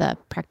from the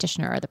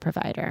practitioner or the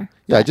provider.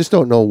 Yeah, I just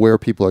don't know where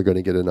people are going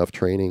to get enough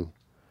training.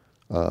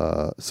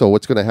 So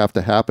what's going to have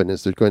to happen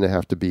is there's going to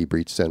have to be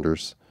breech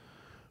centers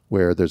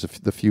where there's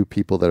the few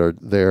people that are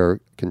there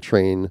can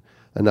train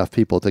enough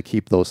people to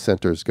keep those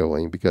centers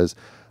going, because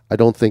I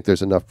don't think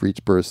there's enough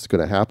breech births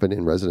going to happen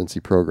in residency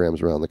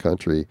programs around the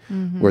country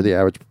where the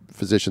average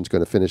physician's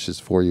going to finish his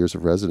 4 years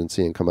of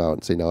residency and come out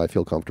and say, now I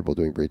feel comfortable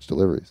doing breech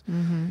deliveries.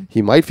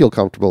 He might feel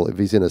comfortable if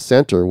he's in a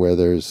center where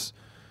there's,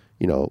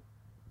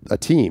 a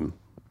team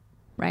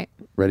right,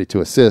 ready to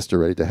assist or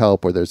ready to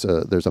help, or there's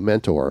a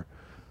mentor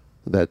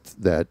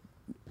that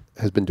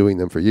has been doing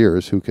them for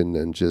years who can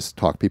then just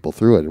talk people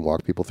through it and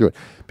walk people through it.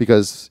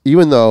 Because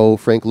even though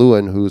Frank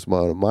Lewin, who's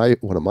one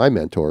of my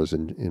mentors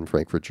in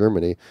Frankfurt,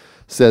 Germany,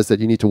 says that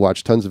you need to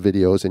watch tons of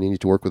videos and you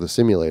need to work with a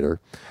simulator,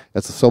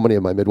 as so many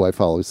of my midwife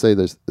followers say,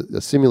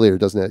 a simulator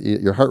doesn't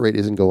your heart rate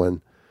isn't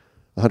going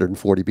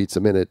 140 beats a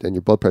minute and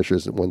your blood pressure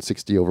isn't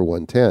 160 over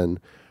 110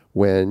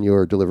 when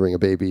you're delivering a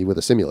baby with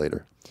a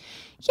simulator.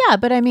 Yeah,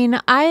 but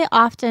I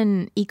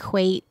often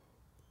equate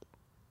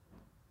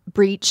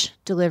breech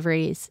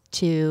deliveries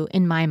to,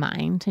 in my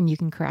mind, and you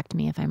can correct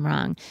me if I'm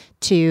wrong,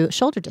 to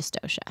shoulder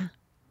dystocia.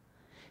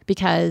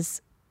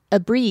 Because a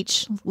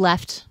breech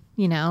left,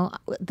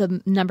 the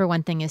number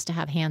one thing is to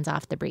have hands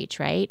off the breech,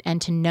 right?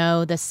 And to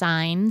know the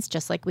signs,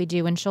 just like we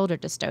do in shoulder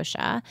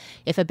dystocia,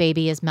 if a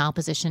baby is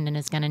malpositioned and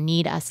is going to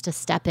need us to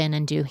step in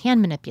and do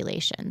hand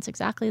manipulations,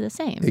 exactly the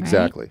same.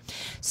 Exactly.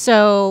 Right?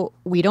 So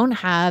we don't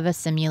have a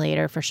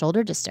simulator for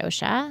shoulder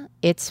dystocia.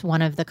 It's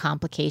one of the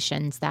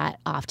complications that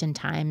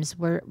oftentimes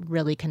we're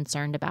really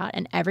concerned about.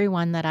 And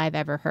everyone that I've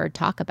ever heard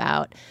talk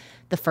about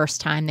the first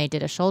time they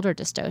did a shoulder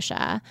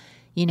dystocia,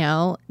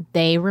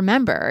 they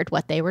remembered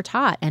what they were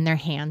taught and their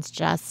hands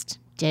just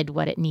did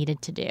what it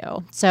needed to do.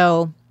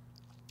 So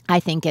I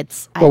think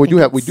it's they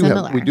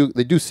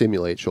do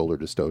simulate shoulder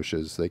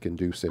dystocias. They can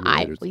do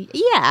simulators.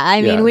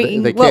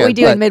 What we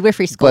do in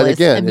midwifery school is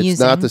again, amusing. it's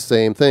not the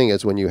same thing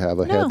as when you have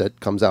a head that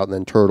comes out and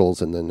then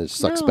turtles and then it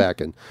sucks back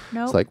and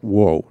it's like,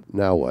 whoa,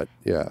 now what?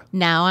 Yeah.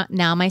 Now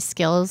my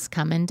skills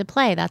come into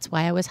play. That's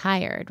why I was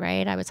hired,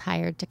 right? I was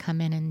hired to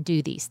come in and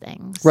do these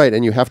things. Right,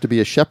 and you have to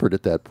be a shepherd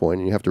at that point,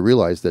 and you have to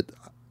realize that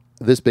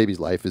this baby's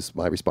life is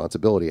my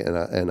responsibility,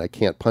 and I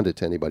can't punt it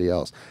to anybody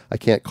else. I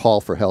can't call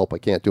for help. I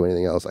can't do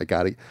anything else. I'm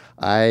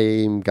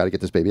got to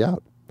get this baby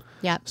out.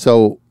 Yeah.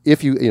 So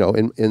if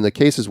in the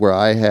cases where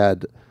I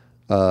had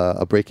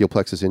a brachial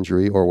plexus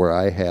injury or where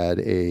I had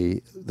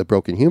the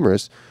broken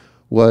humerus,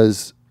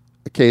 was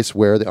a case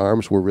where the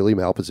arms were really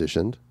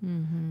malpositioned,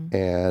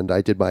 and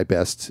I did my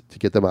best to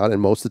get them out.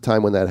 And most of the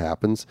time when that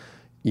happens,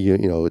 you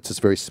know, it's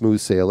just very smooth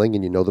sailing,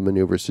 and you know the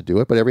maneuvers to do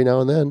it. But every now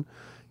and then,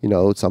 you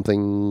know,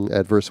 something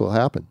adverse will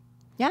happen.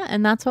 Yeah,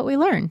 and that's what we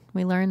learn.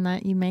 We learn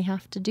that you may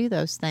have to do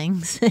those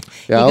things.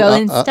 Yeah, you go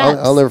in steps.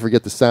 I'll never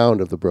forget the sound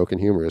of the broken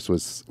humerus.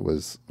 Was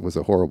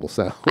a horrible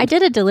sound. I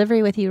did a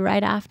delivery with you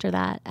right after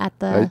that at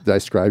the. I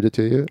described it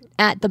to you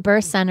at the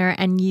birth center,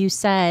 and you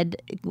said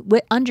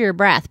under your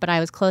breath, but I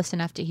was close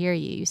enough to hear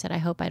you. You said, "I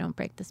hope I don't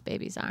break this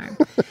baby's arm."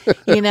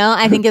 You know,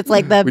 I think it's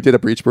like the we did a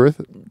breech birth.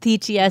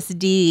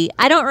 PTSD.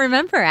 I don't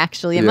remember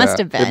actually. It must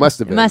have been. It must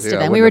have been. It must have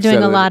been. We were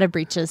doing a lot of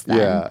breeches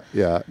then.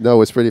 Yeah. No, it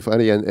was pretty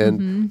funny,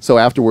 and so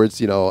afterwards,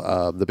 you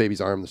know, the baby's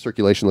arm, the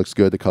circulation looks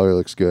good, the color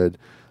looks good.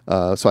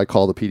 So I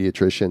called the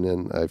pediatrician,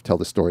 and I tell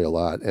the story a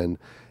lot. And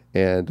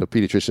the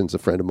pediatrician's a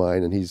friend of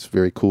mine, and he's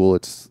very cool.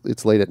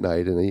 It's late at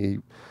night,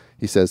 and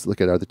he says,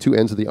 "Look, are the two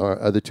ends of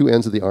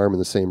the arm in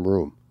the same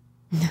room?"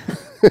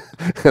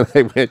 And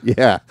I went,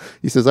 "Yeah."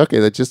 He says, "Okay,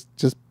 that just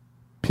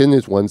pin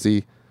his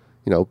onesie,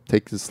 you know,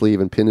 take the sleeve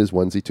and pin his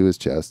onesie to his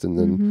chest, and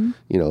then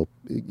you know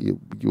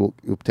you'll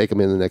take him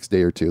in the next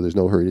day or two. There's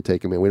no hurry to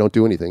take him in. We don't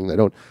do anything.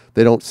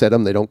 They don't set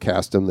them. They don't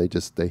cast them.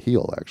 They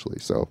heal actually.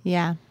 So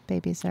yeah,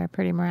 babies are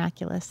pretty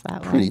miraculous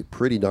that way.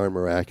 Pretty darn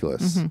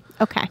miraculous.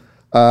 Okay.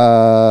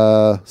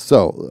 So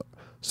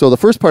the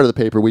first part of the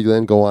paper, we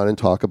then go on and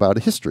talk about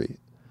history,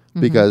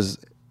 because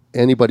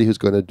anybody who's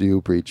going to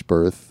do breech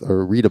birth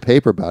or read a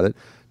paper about it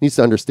needs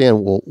to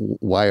understand, well,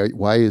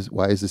 why is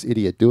this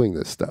idiot doing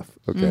this stuff?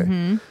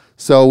 Okay.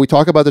 So we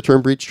talk about the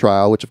term breech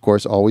trial, which of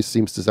course always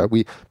seems to start.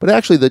 But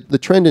actually the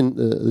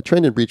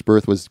trend in breech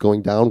birth was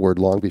going downward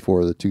long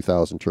before the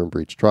 2000 term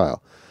breech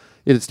trial.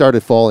 It had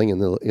started falling in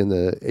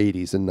the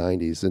 80s and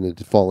 90s, and it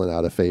had fallen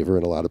out of favor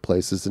in a lot of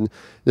places. And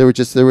there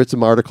were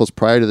some articles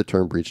prior to the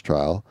term breech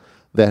trial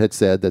that had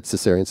said that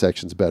cesarean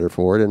section's better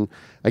for it. And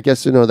I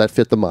guess, you know, that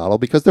fit the model,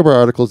 because there were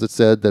articles that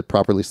said that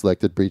properly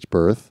selected breech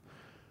birth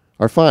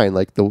are fine.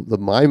 Like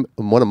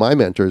one of my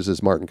mentors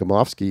is Martin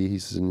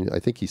Komofsky. I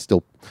think he's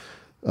still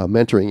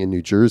mentoring in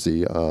New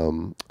Jersey.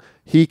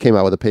 He came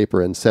out with a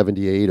paper in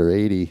 78 or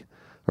 80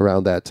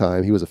 around that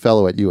time. He was a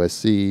fellow at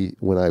USC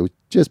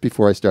just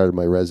before I started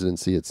my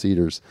residency at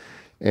Cedars.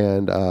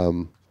 And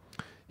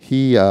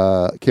he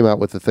came out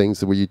with the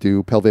things where you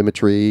do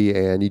pelvimetry,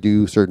 and you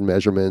do certain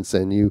measurements,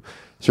 and you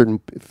certain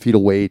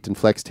fetal weight and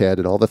flexed head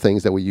and all the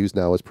things that we use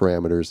now as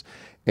parameters.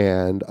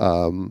 And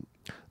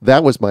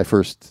that was my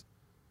first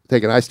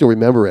take. And I still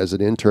remember as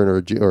an intern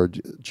or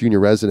junior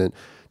resident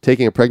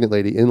taking a pregnant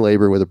lady in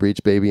labor with a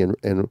breech baby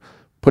and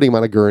putting him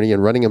on a gurney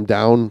and running him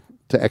down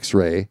to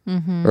X-ray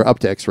or up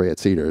to X-ray at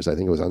Cedars. I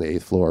think it was on the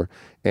 8th floor,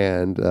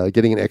 and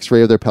getting an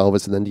X-ray of their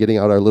pelvis, and then getting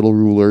out our little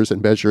rulers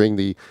and measuring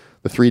the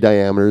 3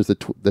 diameters,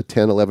 the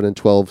 10, 11, and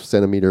 12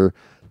 centimeter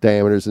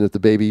diameters. And if the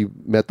baby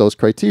met those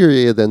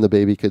criteria, then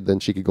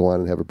she could go on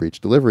and have a breech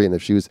delivery. And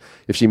if she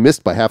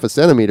missed by half a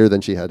centimeter,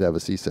 then she had to have a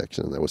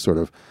C-section. And that was sort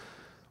of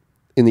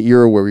in the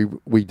era where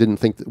we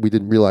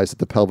didn't realize that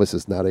the pelvis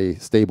is not a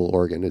stable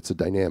organ. It's a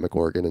dynamic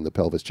organ, and the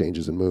pelvis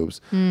changes and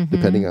moves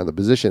depending on the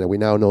position. And we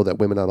now know that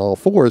women on all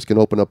fours can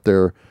open up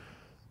their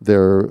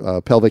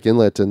pelvic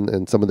inlet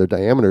and some of their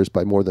diameters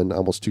by more than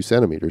almost 2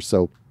 centimeters.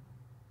 So,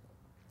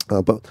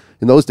 but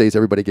in those days,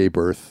 everybody gave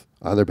birth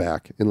on their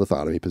back in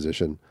lithotomy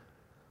position,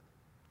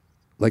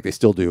 like they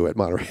still do at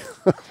Monterey.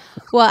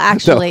 Well,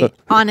 actually,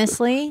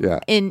 honestly,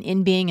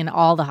 in being in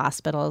all the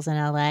hospitals in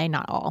LA,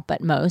 not all,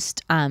 but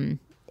most,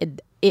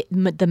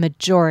 the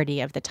majority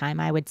of the time,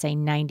 I would say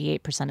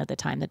 98% of the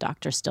time, the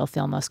doctors still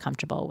feel most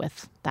comfortable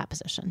with that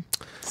position.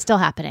 Still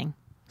happening.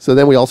 So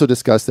then we also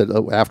discussed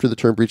that after the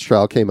term breech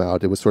trial came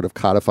out, it was sort of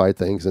codified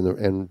things,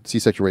 and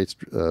C-section rates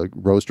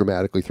rose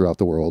dramatically throughout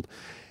the world.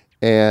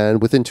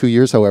 And within 2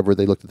 years, however,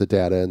 they looked at the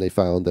data and they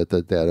found that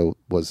the data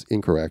was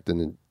incorrect,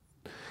 and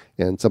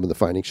some of the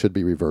findings should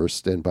be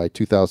reversed. And by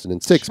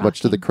 2006,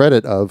 much to the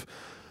credit of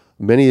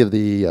many of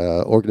the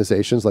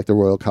organizations like the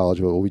Royal College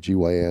of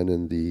OBGYN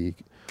and the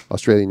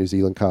Australian New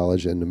Zealand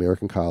College and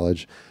American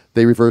College,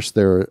 they reversed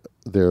their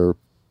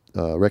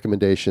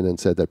recommendation and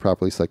said that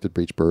properly selected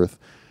breech birth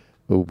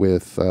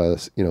with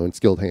in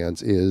skilled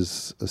hands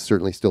is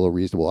certainly still a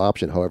reasonable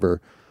option. However,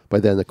 by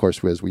then, of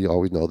course, as we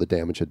always know, the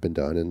damage had been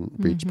done, and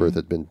breech birth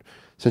had been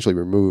essentially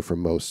removed from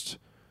most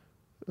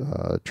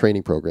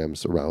training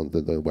programs around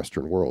the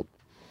Western world.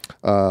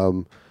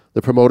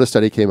 The Promoda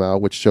study came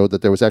out, which showed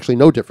that there was actually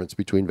no difference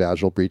between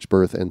vaginal breech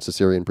birth and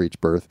cesarean breech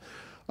birth.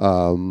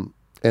 And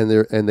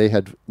they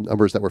had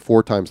numbers that were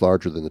 4 times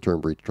larger than the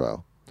term breech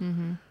trial.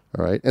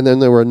 All right. And then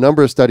there were a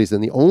number of studies,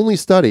 and the only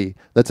study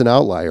that's an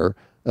outlier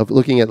of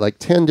looking at like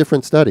 10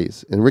 different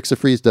studies, and Rick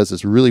Safries does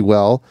this really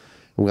well.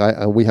 We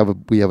have a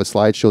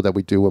slideshow that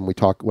we do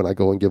when I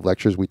go and give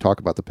lectures. We talk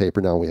about the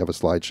paper now, and we have a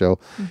slideshow,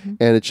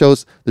 and it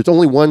shows there's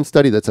only one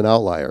study that's an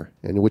outlier.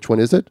 And which one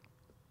is it?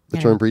 The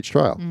term breech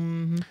trial.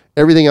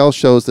 Everything else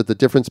shows that the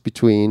difference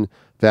between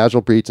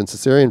vaginal breech and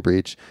cesarean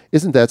breech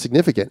isn't that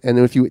significant. And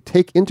if you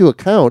take into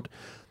account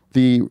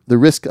the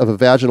risk of a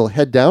vaginal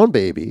head down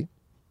baby,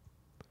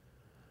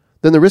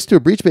 then the risk to a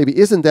breech baby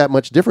isn't that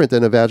much different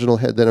than a vaginal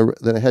head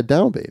than a head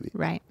down baby.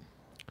 Right.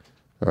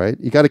 All right.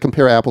 You got to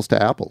compare apples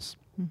to apples.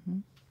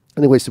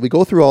 Anyway, so we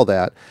go through all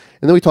that,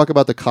 and then we talk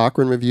about the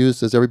Cochrane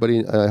reviews.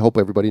 I hope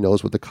everybody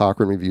knows what the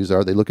Cochrane reviews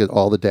are. They look at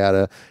all the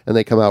data, and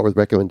they come out with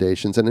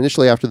recommendations. And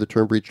initially, after the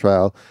term breech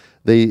trial,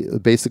 they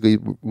basically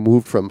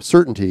moved from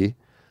certainty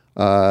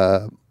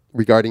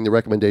regarding the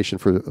recommendation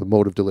for a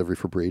mode of delivery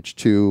for breech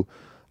to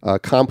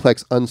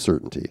complex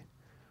uncertainty,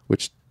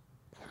 which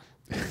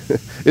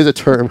is a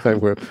term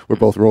we're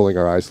both rolling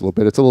our eyes a little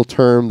bit. It's a little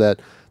term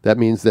that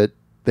means that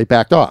they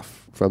backed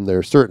off from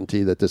their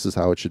certainty that this is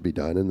how it should be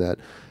done, and that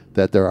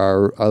there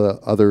are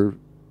other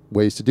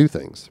ways to do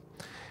things.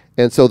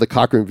 And so the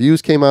Cochrane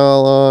reviews came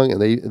along,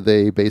 and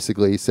they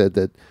basically said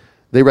that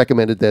they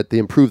recommended that they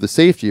improve the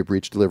safety of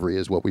breech delivery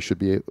is what we should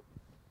be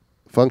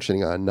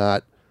functioning on,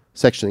 not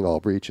sectioning all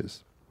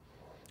breeches.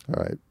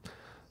 All right.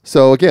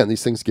 So again,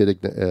 these things get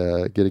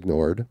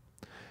ignored.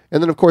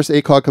 And then, of course,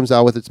 ACOG comes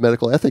out with its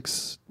medical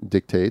ethics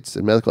dictates,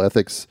 and medical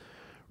ethics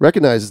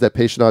recognizes that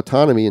patient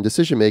autonomy and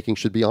decision-making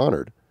should be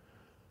honored.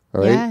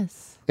 All right?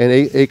 Yes. And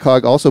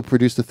ACOG also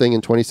produced a thing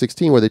in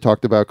 2016 where they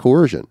talked about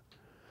coercion.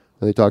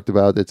 And they talked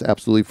about it's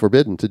absolutely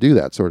forbidden to do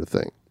that sort of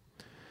thing.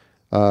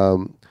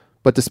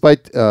 But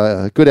despite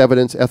good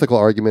evidence, ethical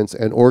arguments,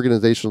 and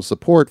organizational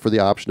support for the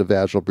option of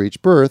vaginal breech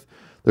birth,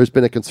 there's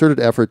been a concerted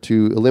effort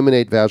to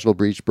eliminate vaginal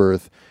breech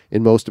birth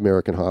in most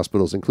American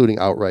hospitals, including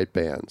outright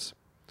bans,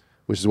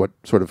 which is what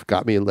sort of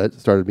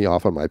started me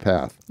off on my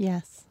path.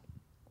 Yes.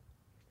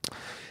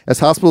 As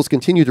hospitals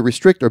continue to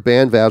restrict or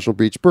ban vaginal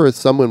breech birth,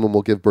 some women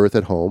will give birth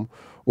at home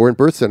or in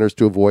birth centers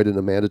to avoid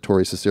a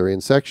mandatory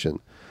cesarean section.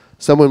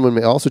 Some women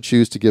may also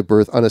choose to give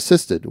birth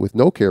unassisted with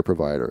no care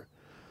provider.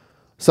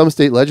 Some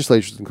state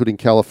legislatures, including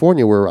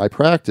California, where I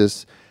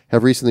practice,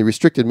 have recently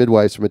restricted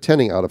midwives from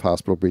attending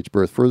out-of-hospital breech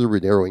birth, further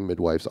narrowing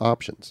midwives'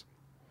 options.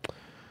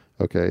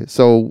 Okay,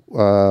 so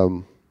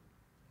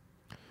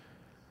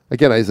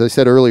again, as I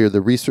said earlier,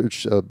 the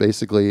research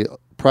basically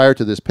prior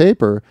to this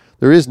paper,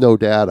 there is no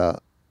data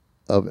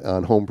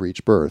on home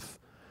breech birth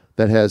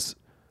that has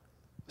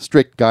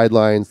strict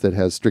guidelines, that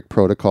has strict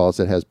protocols,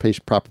 that has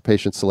proper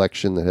patient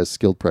selection, that has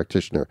skilled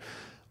practitioner.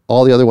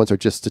 All the other ones are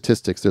just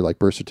statistics. They're like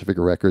birth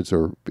certificate records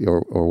or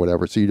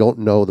whatever. So you don't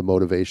know the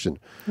motivation.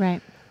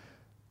 Right.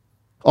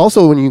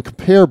 Also, when you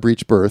compare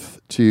breech birth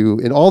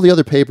in all the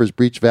other papers,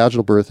 breech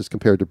vaginal birth is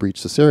compared to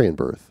breech cesarean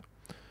birth.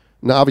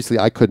 Now, obviously,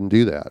 I couldn't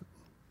do that.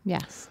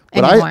 Yes.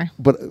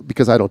 But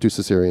because I don't do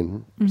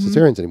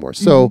cesareans anymore.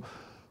 So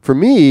for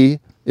me,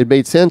 it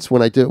made sense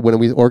when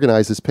we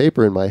organized this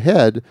paper in my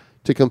head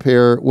to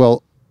compare,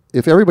 well,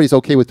 if everybody's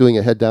okay with doing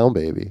a head down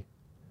baby,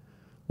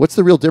 what's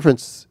the real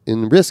difference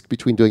in risk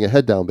between doing a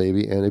head down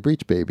baby and a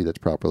breech baby that's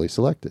properly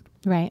selected?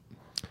 Right.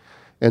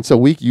 And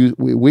so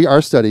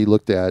our study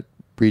looked at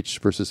breech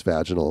versus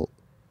vaginal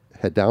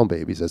head down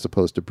babies as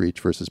opposed to breech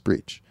versus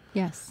breech.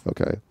 Yes.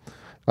 Okay.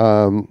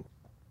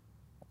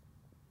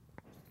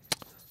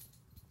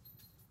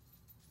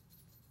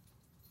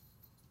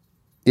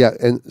 Yeah,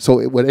 and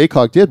so what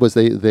ACOG did was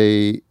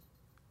they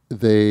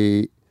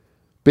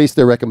based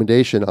their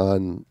recommendation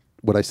on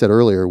what I said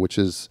earlier, which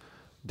is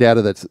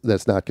data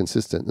that's not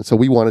consistent. And so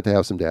we wanted to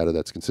have some data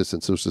that's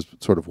consistent. So this is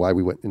sort of why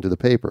we went into the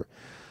paper.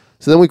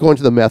 So then we go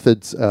into the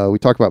methods. We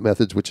talk about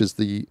methods, which is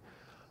the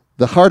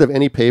heart of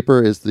any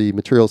paper is the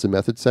materials and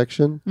methods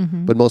section.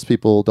 But most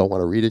people don't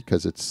want to read it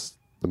because it's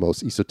the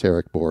most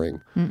esoteric, boring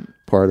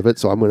part of it.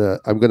 So I'm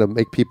gonna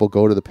make people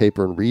go to the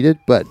paper and read it.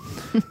 But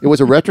it was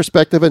a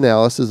retrospective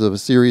analysis of a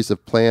series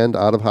of planned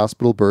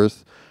out-of-hospital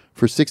births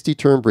for 60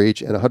 term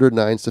breech and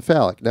 109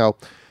 cephalic. Now,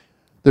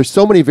 there's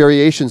so many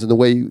variations in the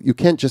way you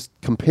can't just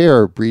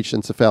compare breech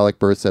and cephalic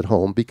births at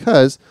home,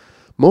 because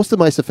most of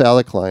my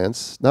cephalic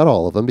clients, not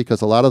all of them,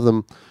 because a lot of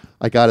them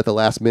I got at the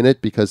last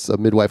minute because a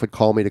midwife would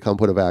call me to come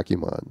put a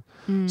vacuum on.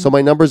 So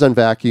my numbers on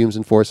vacuums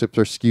and forceps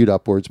are skewed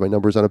upwards. My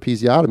numbers on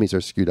episiotomies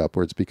are skewed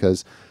upwards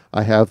because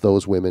I have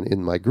those women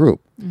in my group.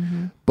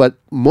 But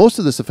most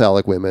of the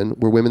cephalic women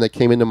were women that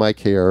came into my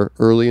care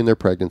early in their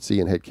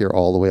pregnancy and had care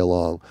all the way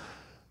along.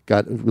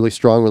 Got a really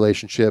strong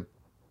relationship,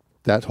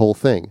 that whole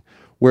thing.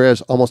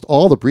 Whereas almost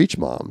all the breech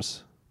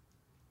moms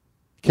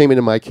came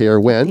into my care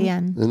when?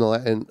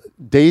 In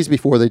days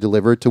before they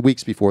delivered to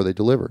weeks before they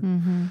delivered.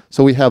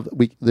 So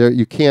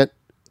you can't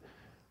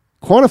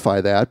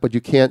quantify that, but you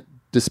can't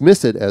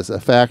dismiss it as a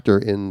factor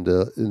in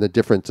the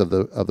difference of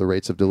the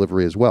rates of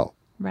delivery as well.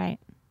 Right.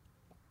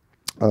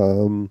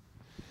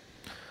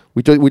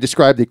 We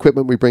describe the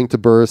equipment we bring to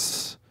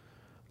births.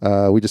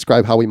 We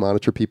describe how we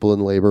monitor people in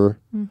labor.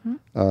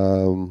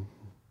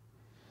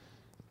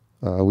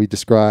 We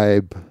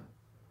describe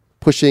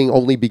pushing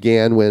only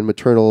began when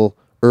maternal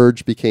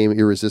urge became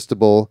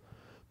irresistible.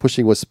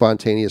 Pushing was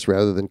spontaneous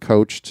rather than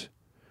coached.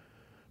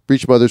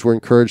 Breech mothers were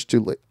encouraged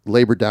to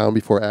labor down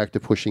before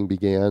active pushing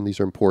began. These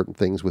are important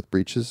things with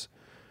breeches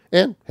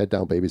and head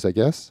down babies, I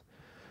guess.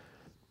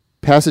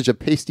 Passage of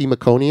pasty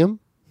meconium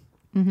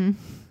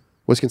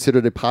was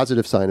considered a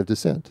positive sign of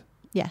descent.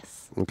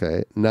 Yes.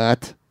 Okay,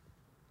 not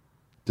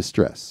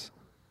distress.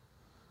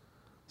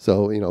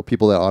 So,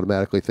 people that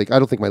automatically think, I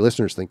don't think my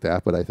listeners think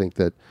that, but I think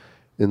that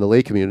in the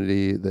lay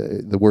community,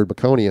 the word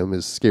meconium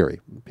is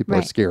scary. People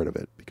are scared of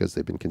it because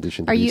they've been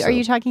conditioned to Are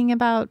you talking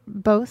about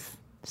both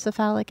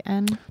cephalic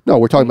and No,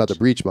 we're talking breech? about the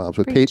breech moms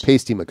with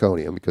pasty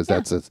meconium because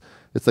it's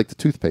like the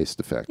toothpaste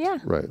effect. Yeah.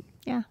 Right.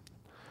 Yeah.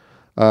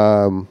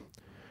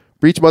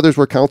 Breech mothers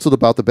were counseled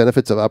about the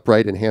benefits of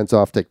upright and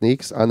hands-off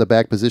techniques.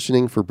 On-the-back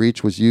positioning for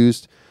breech was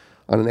used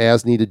on an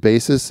as-needed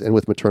basis and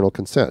with maternal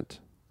consent.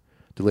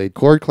 Delayed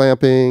cord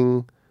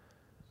clamping,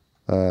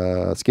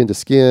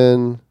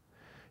 skin-to-skin.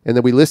 And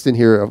then we list in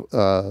here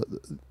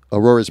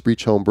Aurora's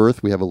Breech Home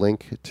Birth. We have a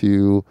link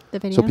to The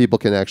video? so people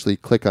can actually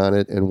click on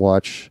it and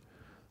watch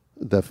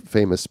the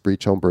famous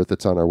Breech Home Birth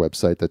that's on our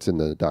website that's in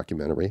the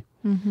documentary.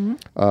 Mm-hmm.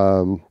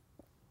 And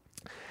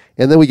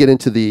then we get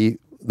into the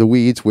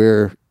weeds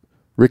where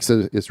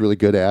Rixa is really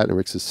good at, and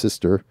Rixa's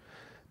sister.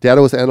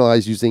 Data was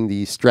analyzed using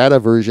the Strata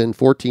version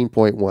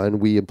 14.1.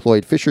 We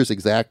employed Fisher's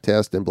exact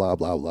test and blah,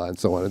 blah, blah, and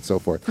so on and so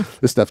forth.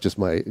 This stuff just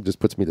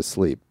puts me to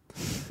sleep.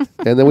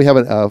 And then we have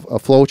a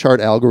flow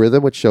chart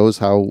algorithm, which shows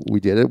how we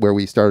did it, where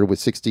we started with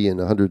 60 and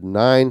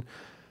 109,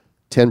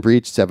 10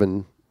 breech,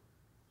 7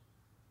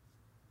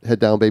 head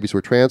down babies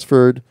were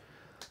transferred.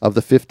 Of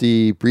the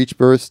 50 breech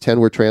births, 10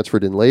 were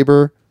transferred in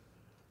labor.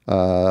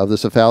 Of the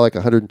cephalic,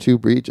 102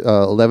 breech,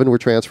 11 were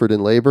transferred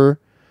in labor.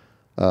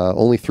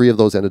 Only 3 of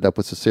those ended up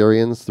with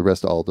cesareans. The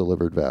rest all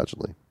delivered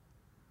vaginally.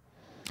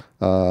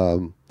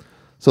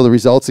 So the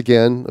results,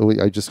 again,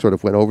 I just sort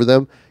of went over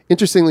them.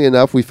 Interestingly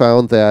enough, we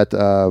found that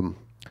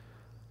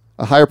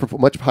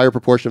much higher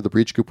proportion of the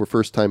breech group were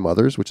first-time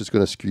mothers, which is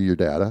going to skew your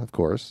data, of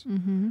course.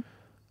 Mm-hmm.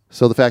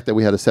 So the fact that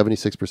we had a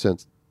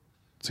 76%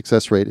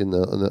 success rate in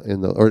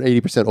the or an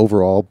 80%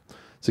 overall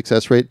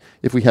success rate,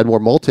 if we had more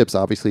multips,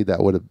 obviously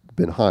that would have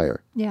been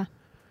higher. Yeah.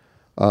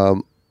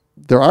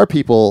 There are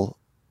people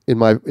in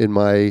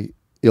my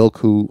ilk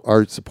who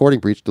are supporting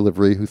breech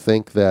delivery who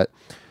think that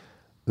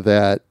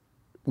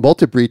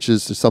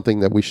multi-breeches is something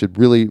that we should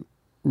really,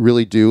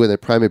 really do, and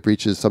that primate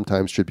breeches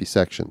sometimes should be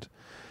sectioned.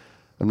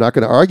 I'm not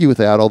going to argue with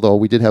that, although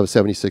we did have a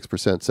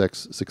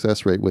 76%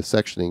 success rate with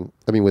sectioning,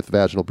 with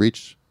vaginal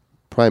breech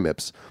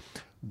primips.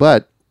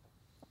 But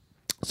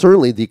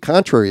certainly the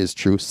contrary is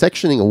true.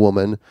 Sectioning a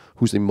woman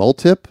who's a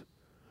multip,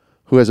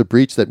 who has a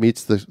breech that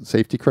meets the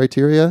safety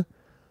criteria,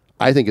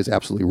 I think is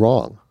absolutely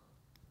wrong.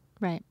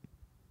 Right.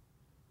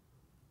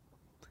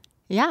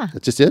 Yeah.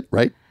 That's just it,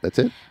 right? That's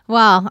it.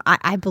 Well,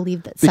 I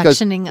believe that Because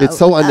sectioning it's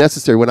so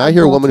unnecessary. When I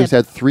hear a woman who's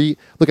multip. had 3,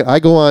 I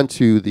go on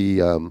to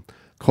the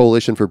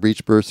Coalition for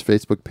Breech Births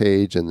Facebook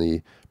page and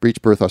the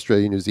Breech Birth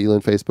Australia New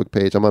Zealand Facebook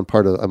page. I'm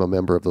a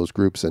member of those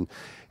groups, and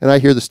I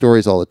hear the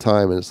stories all the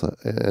time,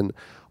 and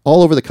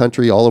all over the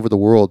country, all over the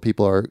world,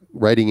 people are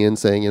writing in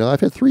saying,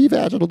 I've had 3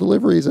 vaginal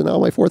deliveries and now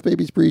my 4th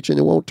baby's breeching,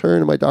 it won't turn,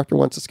 and my doctor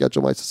wants to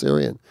schedule my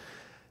cesarean.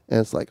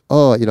 And it's like,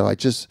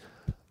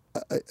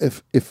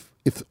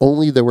 if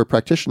only there were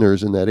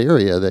practitioners in that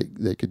area that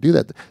they could do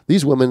that.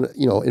 These women,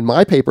 in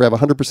my paper have a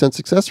 100%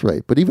 success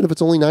rate, but even if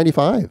it's only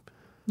 95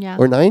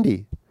 or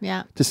 90,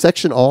 to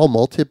section all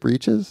multip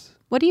breeches.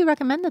 What do you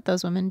recommend that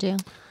those women do?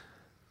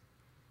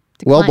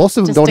 Well, most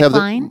of them don't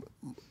decline? have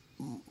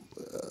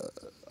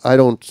I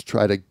don't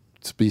try to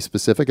be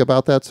specific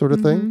about that sort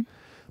of thing,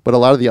 but a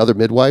lot of the other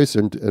midwives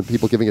and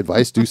people giving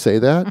advice do say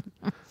that.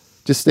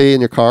 Just stay in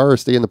your car or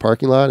stay in the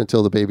parking lot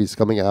until the baby's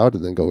coming out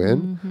and then go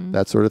in,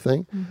 that sort of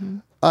thing.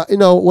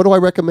 What do I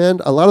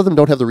recommend? A lot of them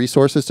don't have the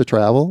resources to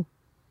travel.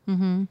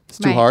 It's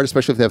too hard,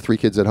 especially if they have 3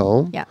 kids at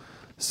home. Yeah.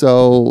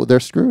 So they're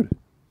screwed.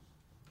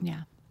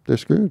 Yeah. They're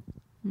screwed.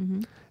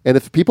 And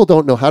if people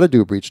don't know how to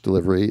do a breech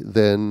delivery,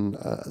 then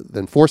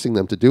forcing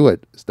them to do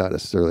it is not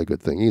necessarily a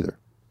good thing either.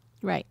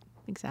 Right.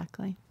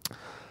 Exactly.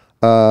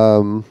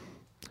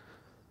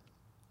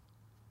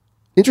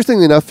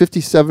 Interestingly enough,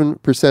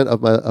 57%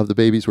 of the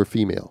babies were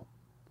female.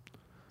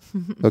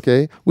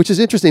 Okay, which is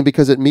interesting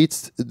because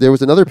there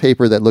was another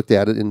paper that looked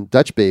at it in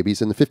Dutch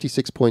babies, and the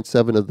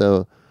 56.7 of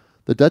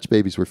the Dutch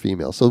babies were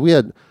female. So we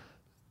had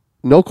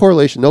no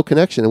correlation, no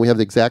connection, and we have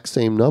the exact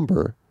same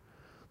number,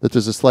 that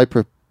there's a slight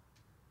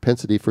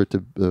propensity for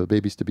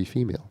babies to be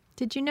female.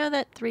 Did you know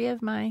that 3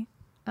 of my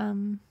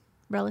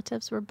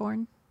relatives were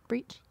born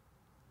breech?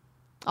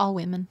 All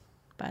women,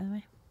 by the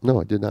way. No,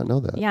 I did not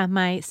know that. Yeah,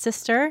 my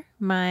sister,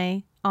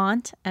 my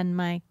aunt, and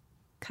my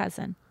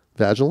cousin.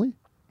 Vaginally?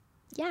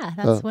 Yeah,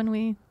 that's when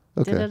we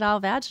did it all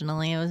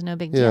vaginally. It was no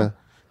big deal.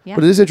 Yeah.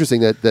 But it is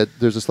interesting that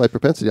there's a slight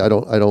propensity. I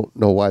don't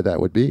know why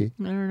that would be.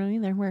 I don't know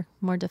either. We're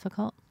more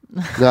difficult.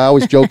 No, I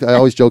always joke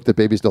that boy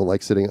babies don't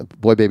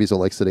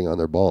like sitting on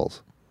their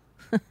balls.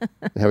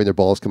 Having their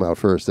balls come out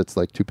first, that's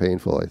like too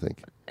painful, I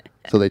think.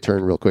 So they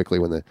turn real quickly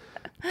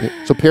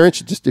so parents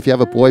should just, if you have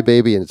a boy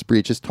baby and it's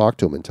breech, just talk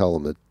to them and tell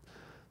them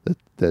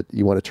that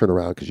you want to turn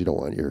around because you don't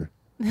want your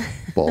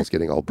balls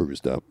getting all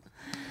bruised up.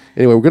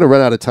 Anyway, we're going to run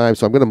out of time,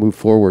 so I'm going to move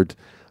forward.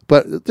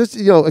 But just,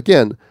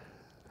 again,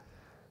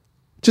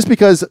 just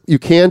because you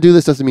can do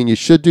this doesn't mean you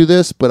should do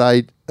this, but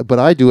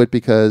I do it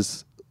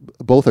because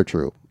both are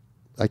true.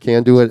 I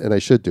can do it and I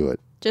should do it.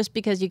 Just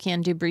because you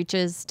can do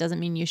breeches doesn't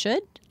mean you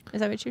should?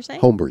 Is that what you're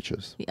saying? Home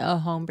breeches. Oh,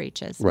 home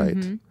breeches. Right.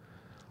 Mm-hmm.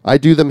 I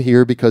do them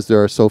here because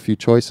there are so few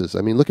choices.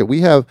 I mean, look at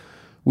in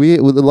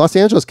Los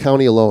Angeles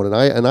County alone,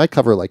 and I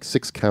cover like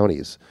 6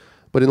 counties,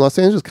 but in Los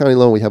Angeles County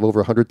alone, we have over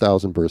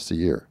 100,000 births a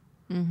year.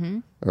 Mm-hmm.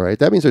 All right,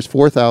 that means there's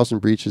 4,000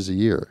 breeches a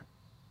year.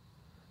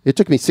 It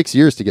took me 6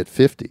 years to get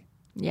 50.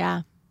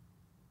 Yeah,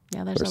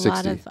 there's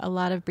a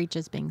lot of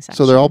breeches being sectioned.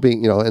 So they're all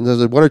being, and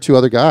there's 1 or 2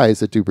 other guys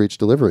that do breech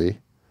delivery.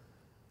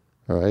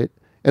 All right,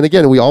 and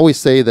again, we always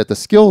say that the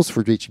skills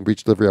for breech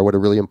delivery are what are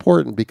really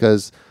important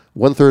because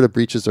 1/3 of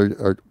breeches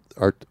are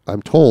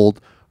I'm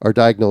told are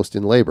diagnosed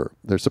in labor.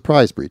 They're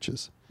surprise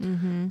breeches.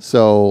 Mm-hmm.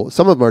 So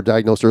some of them are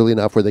diagnosed early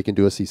enough where they can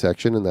do a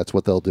C-section, and that's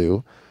what they'll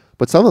do.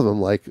 But some of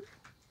them, like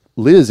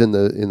Liz in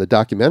the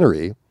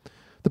documentary,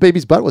 the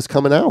baby's butt was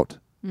coming out,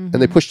 and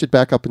they pushed it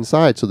back up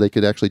inside so they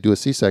could actually do a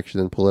C-section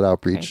and pull it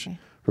out breech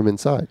from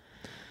inside.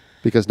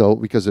 Because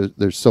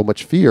there's so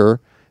much fear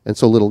and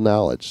so little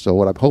knowledge. So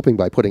what I'm hoping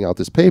by putting out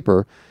this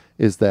paper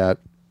is that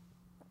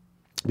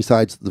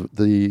besides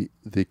the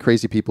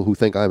crazy people who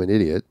think I'm an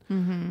idiot,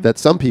 that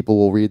some people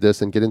will read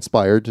this and get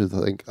inspired to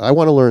think, I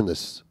want to learn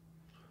this.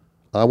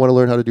 I want to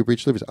learn how to do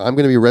breech deliveries. I'm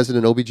going to be a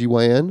resident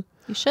OBGYN.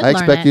 You should I learn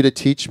expect it. you to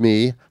teach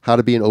me how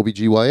to be an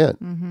OBGYN.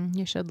 Mm-hmm.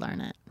 You should learn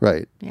it.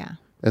 Right. Yeah.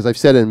 As I've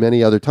said in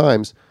many other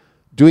times,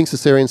 doing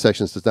cesarean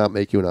sections does not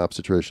make you an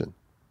obstetrician.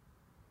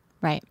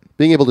 Right.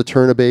 Being able to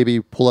turn a baby,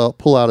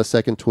 pull out a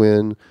second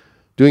twin,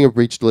 doing a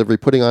breech delivery,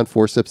 putting on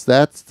forceps,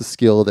 that's the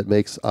skill that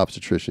makes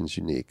obstetricians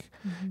unique.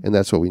 Mm-hmm. And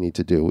that's what we need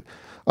to do.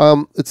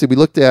 Let's see, we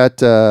looked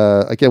at,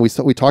 again,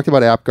 we talked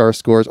about APGAR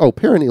scores. Oh,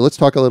 perineal. Let's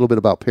talk a little bit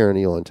about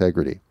perineal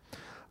integrity.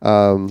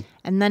 And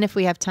then if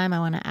we have time, I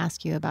want to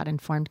ask you about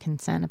informed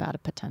consent about a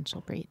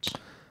potential breech.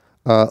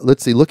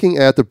 Let's see, looking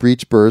at the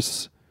breech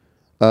bursts,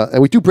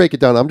 and we do break it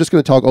down. I'm just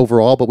going to talk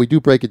overall, but we do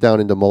break it down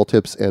into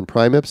multips and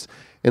primips.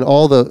 And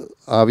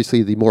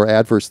obviously, the more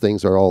adverse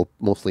things are all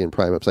mostly in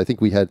primips. I think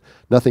we had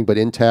nothing but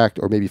intact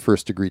or maybe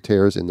first-degree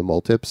tears in the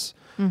multips,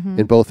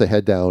 in both the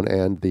head down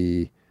and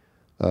the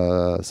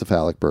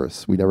cephalic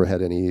births. We never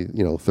had any,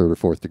 3rd or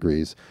 4th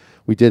degrees.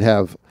 We did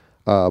have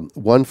 1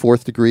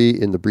 4th degree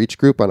in the breech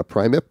group on a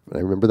primip. I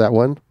remember that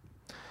one.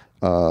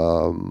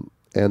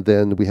 And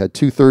then we had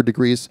 2 3rd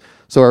degrees.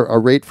 So our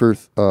rate for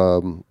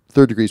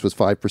 3rd degrees was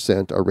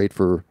 5%. Our rate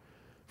for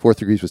 4th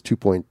degrees was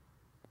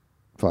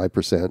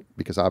 2.5%,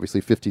 because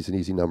obviously 50 is an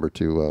easy number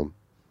to...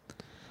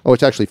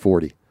 it's actually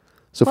 40.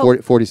 So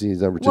 40 is an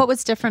easy number to... What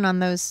was different on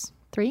those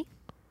 3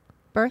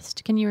 births?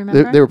 Can you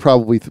remember? They were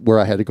probably where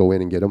I had to go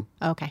in and get them.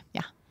 Okay,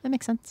 yeah. That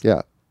makes sense.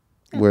 Yeah.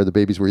 Where the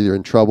babies were either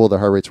in trouble, their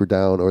heart rates were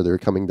down, or they were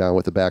coming down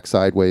with the back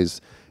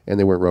sideways, and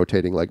they weren't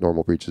rotating like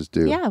normal breeches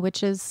do. Yeah,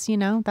 which is,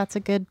 that's a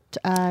good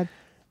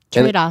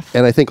trade-off.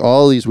 And I think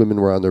all these women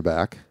were on their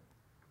back,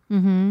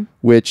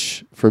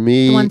 which for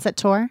me... The ones that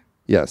tore?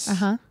 Yes.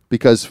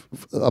 Because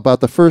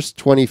about the first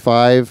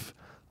 25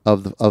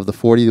 of the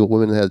 40 that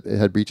women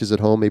had breeches at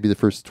home, maybe the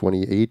first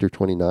 28 or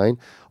 29,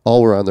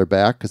 all were on their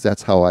back, because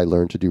that's how I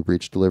learned to do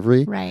breech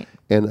delivery. Right.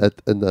 And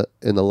in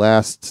the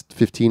last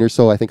 15 or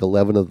so, I think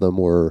 11 of them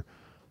were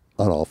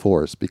on all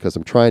fours, because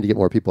I'm trying to get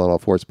more people on all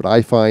fours. But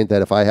I find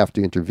that if I have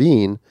to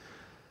intervene,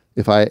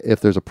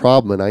 if there's a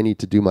problem and I need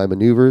to do my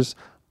maneuvers,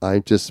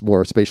 I'm just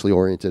more spatially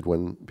oriented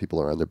when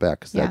people are on their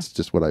back, because that's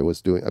just what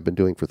I've been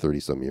doing for 30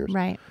 some years.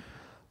 Right.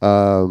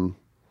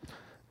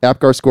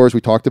 APGAR scores,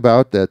 we talked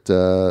about that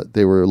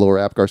they were lower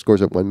APGAR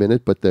scores at 1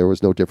 minute, but there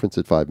was no difference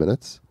at 5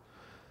 minutes.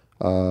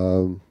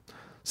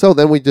 So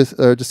then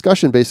our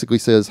discussion basically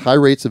says high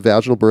rates of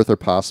vaginal birth are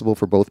possible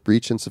for both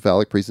breech and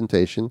cephalic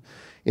presentation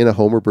in a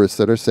home or birth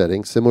center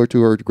setting, similar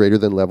to or greater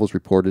than levels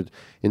reported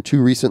in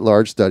 2 recent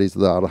large studies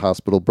of the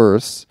out-of-hospital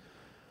births,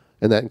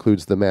 and that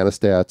includes the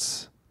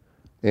Manistats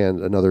and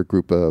another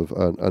group of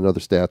another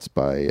stats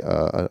by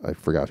I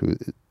forgot who.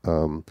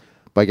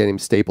 By a guy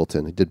named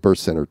Stapleton, who did birth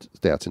center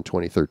stats in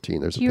 2013.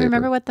 Do you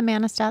remember what the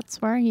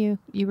Manistats were? You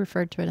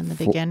referred to it in the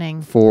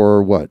beginning.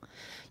 For what?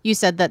 You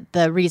said that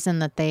the reason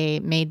that they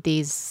made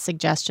these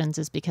suggestions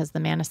is because the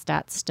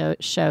Manistats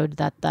showed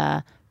that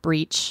the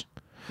breech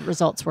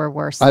results were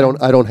worse. I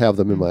don't have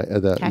them in my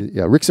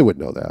Yeah, Rickson would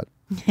know that,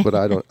 but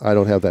I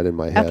don't have that in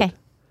my head. Okay,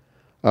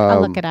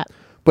 I'll look it up.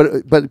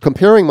 But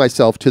comparing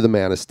myself to the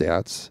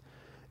Manistats,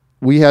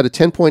 we had a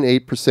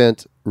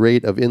 10.8%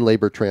 rate of in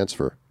labor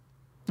transfer.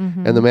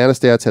 And the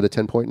Manistats had a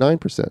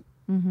 10.9%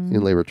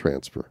 in labor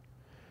transfer.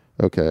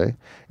 Okay.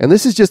 And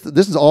this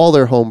is all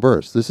their home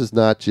births. This is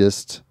not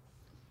just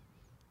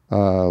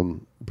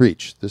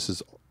breech. This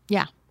is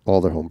all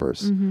their home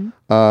births.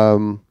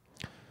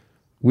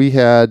 We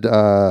had,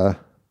 I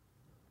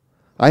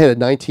had a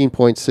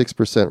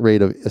 19.6%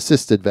 rate of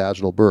assisted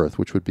vaginal birth,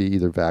 which would be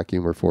either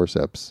vacuum or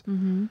forceps.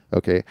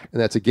 Okay.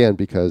 And that's again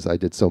because I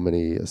did so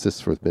many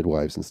assists with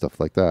midwives and stuff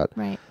like that.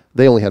 Right.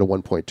 They only had a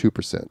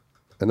 1.2%.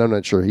 And I'm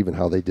not sure even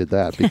how they did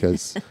that,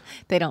 because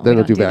they don't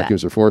do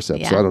vacuums or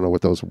forceps. So I don't know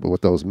what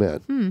those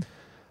meant. They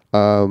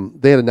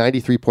had a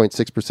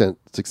 93.6%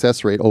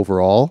 success rate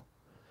overall.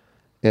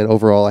 And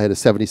overall, I had a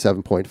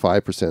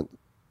 77.5%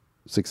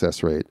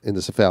 success rate in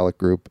the cephalic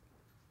group.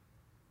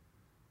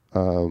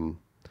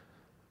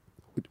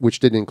 which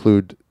didn't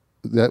include,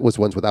 that was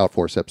ones without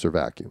forceps or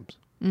vacuums.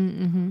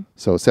 Mm-hmm.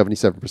 So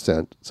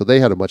 77%. So they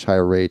had a much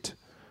higher rate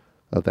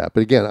of that.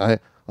 But again,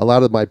 a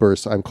lot of my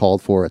births I'm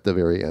called for at the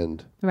very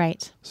end.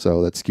 Right.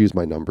 So that skews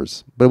my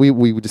numbers. But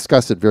we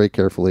discussed it very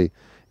carefully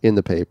in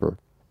the paper.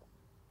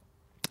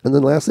 And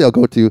then lastly,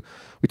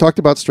 we talked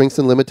about strengths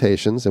and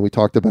limitations, and we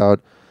talked about,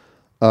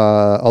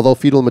 although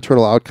fetal and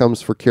maternal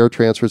outcomes for care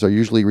transfers are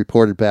usually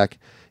reported back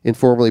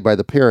informally by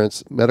the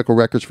parents, medical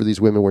records for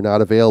these women were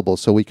not available,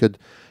 so we could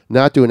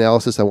not do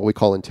analysis on what we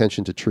call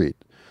intention to treat.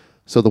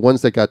 So the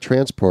ones that got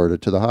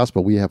transported to the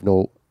hospital, we have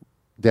no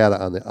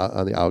data on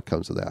the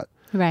outcomes of that.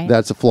 Right.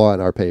 That's a flaw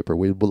in our paper.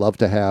 We would love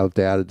to have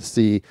data to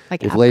see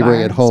like if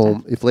laboring at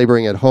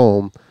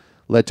home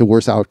led to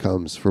worse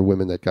outcomes for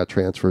women that got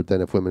transferred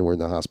than if women were in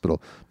the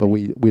hospital. But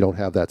we don't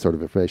have that sort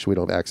of information. We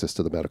don't have access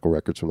to the medical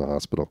records from the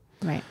hospital.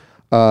 Right.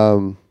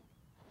 The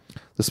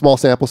small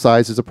sample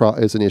size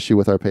is an issue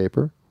with our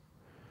paper.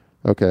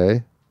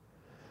 Okay.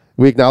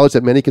 We acknowledge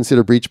that many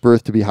consider breech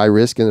birth to be high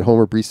risk and at home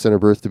or breech center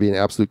birth to be an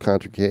absolute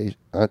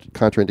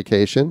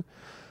contraindication.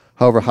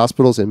 However,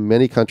 hospitals in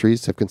many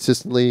countries have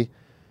consistently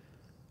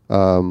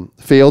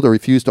failed or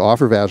refused to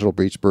offer vaginal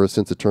breech birth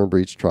since the term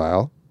breech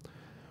trial.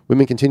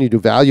 Women continue to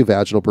value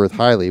vaginal birth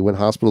highly. When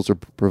hospitals or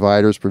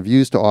providers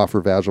refuse to offer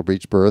vaginal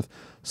breech birth,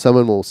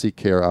 someone will seek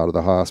care out of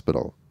the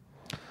hospital.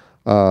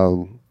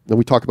 Then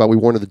we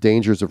warn of the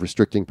dangers of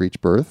restricting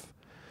breech birth.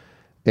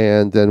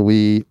 And then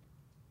we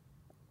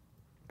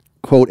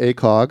quote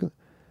ACOG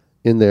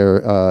in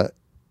their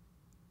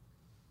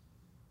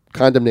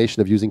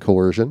condemnation of using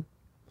coercion.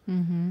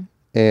 Mm-hmm.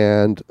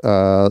 And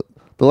the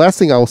last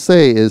thing I will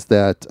say is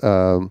that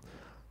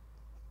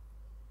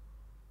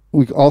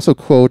we also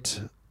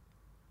quote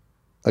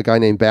a guy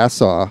named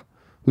Bassaw,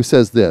 who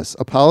says this: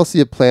 a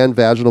policy of planned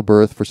vaginal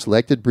birth for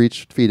selected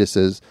breech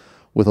fetuses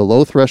with a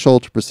low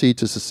threshold to proceed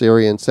to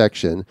cesarean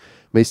section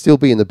may still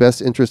be in the best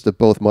interest of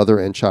both mother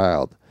and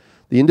child.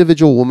 The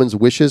individual woman's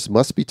wishes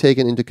must be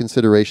taken into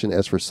consideration,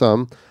 as for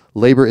some,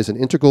 labor is an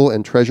integral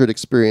and treasured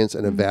experience,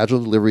 and a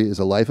vaginal delivery is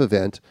a life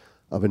event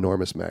of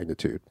enormous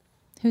magnitude.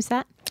 Who's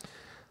that?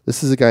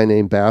 This is a guy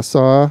named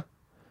Bassaw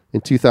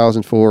in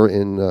 2004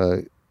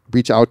 in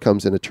breech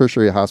outcomes in a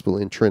tertiary hospital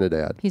in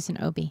Trinidad. He's an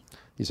OB.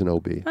 He's an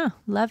OB. Oh,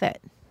 love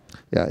it.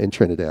 Yeah, in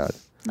Trinidad.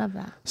 Love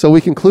that. So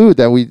we conclude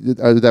that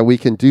we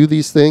can do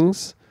these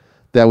things,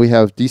 that we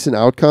have decent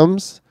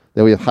outcomes,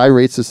 that we have high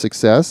rates of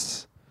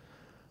success.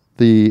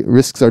 The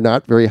risks are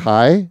not very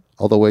high,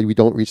 although we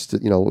don't reach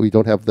we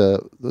don't have the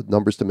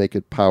numbers to make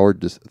it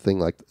powered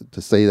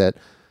to say that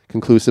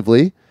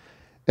conclusively.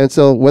 And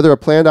so whether a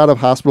planned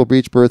out-of-hospital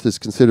breech birth is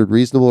considered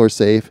reasonable or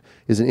safe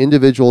is an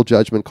individual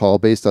judgment call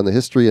based on the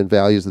history and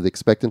values of the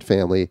expectant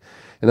family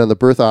and on the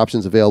birth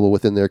options available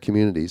within their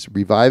communities.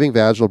 Reviving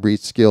vaginal breech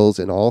skills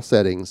in all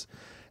settings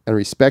and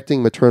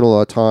respecting maternal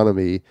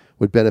autonomy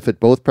would benefit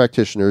both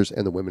practitioners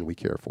and the women we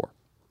care for.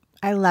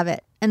 I love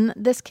it. And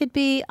this could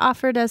be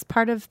offered as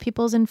part of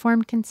people's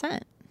informed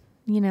consent,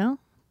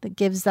 that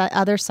gives that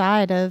other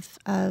side of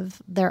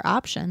their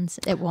options.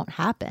 It won't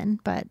happen,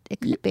 but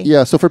it could be.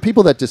 Yeah, so for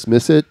people that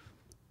dismiss it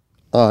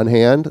on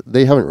hand,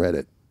 they haven't read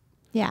it.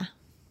 Yeah.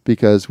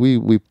 Because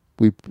we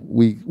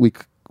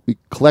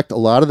collect a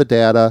lot of the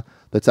data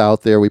that's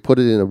out there. We put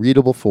it in a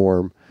readable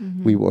form.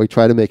 Mm-hmm. We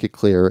try to make it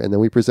clear, and then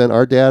we present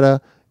our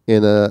data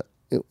in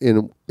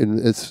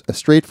as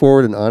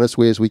straightforward and honest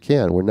way as we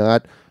can. We're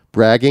not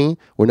bragging.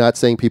 We're not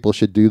saying people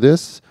should do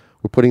this.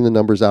 We're putting the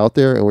numbers out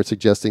there, and we're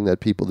suggesting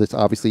that this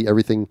obviously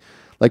everything,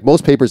 like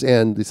most papers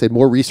end, they say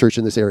more research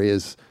in this area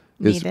is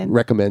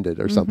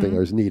recommended or something,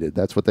 or is needed.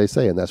 That's what they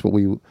say, and that's what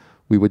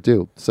we would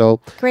do.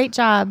 So great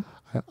job.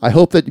 I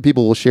hope that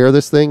people will share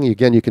this thing.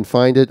 Again, you can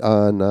find it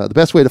on, the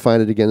best way to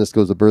find it, again, is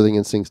go to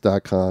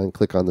birthinginstincts.com,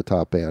 click on the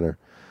top banner.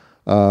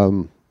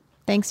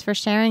 Thanks for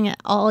sharing it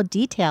all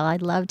detail. I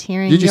loved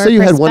hearing Did you your say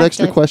you had one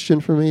perspective. extra question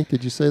for me?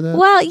 Did you say that?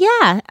 Well,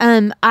 yeah.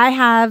 I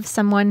have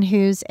someone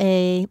who's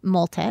a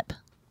multip,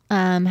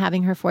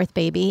 having her fourth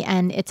baby,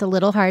 and it's a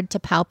little hard to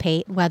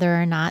palpate whether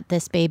or not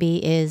this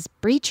baby is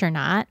breech or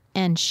not,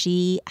 and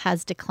she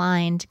has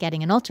declined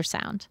getting an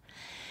ultrasound.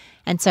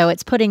 And so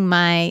it's putting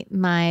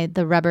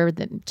the rubber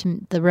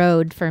to the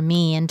road for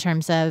me in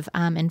terms of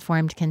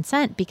informed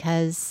consent,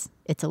 because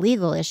it's a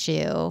legal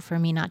issue for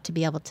me not to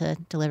be able to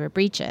deliver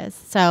breeches.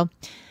 So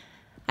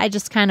I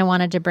just kind of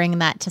wanted to bring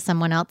that to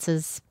someone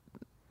else's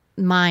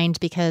mind,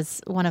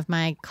 because one of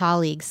my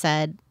colleagues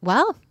said,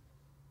 well,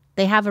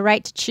 they have a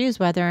right to choose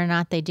whether or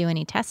not they do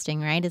any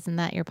testing, right? Isn't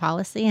that your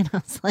policy? And I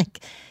was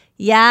like,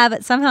 yeah,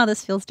 but somehow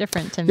this feels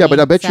different to me. Yeah, but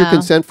I bet your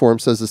consent form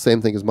says the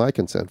same thing as my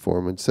consent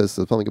form. It says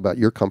something about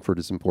your comfort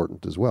is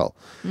important as well.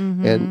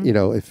 Mm-hmm.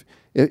 And,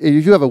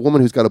 if you have a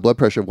woman who's got a blood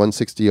pressure of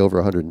 160 over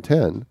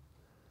 110,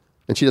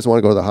 and she doesn't want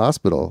to go to the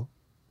hospital.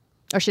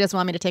 Or she doesn't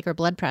want me to take her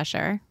blood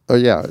pressure. Oh,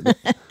 yeah.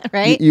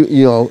 Right? You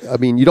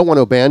don't want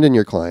to abandon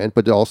your client,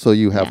 but also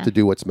you have to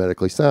do what's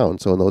medically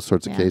sound. So in those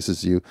sorts of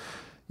cases, you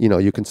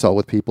consult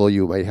with people.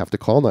 You might have to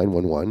call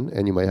 911,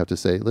 and you might have to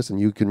say, listen,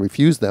 you can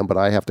refuse them, but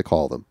I have to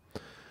call them.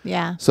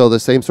 Yeah. So the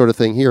same sort of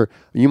thing here.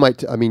 You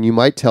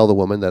might tell the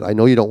woman that I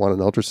know you don't want an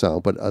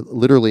ultrasound, but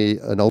literally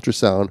an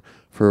ultrasound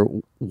for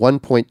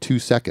 1.2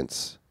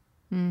 seconds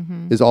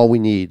is all we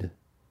need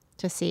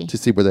to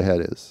see where the head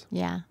is.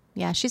 Yeah.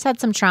 Yeah. She's had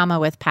some trauma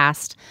with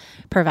past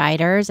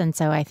providers, and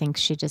so I think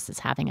she just is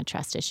having a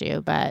trust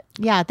issue. But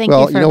yeah, thank you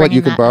for Well, you know what?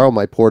 You can that borrow up.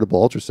 my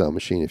portable ultrasound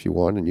machine if you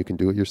want, and you can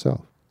do it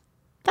yourself.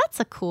 That's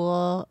a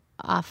cool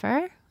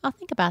offer. I'll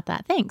think about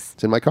that. Thanks.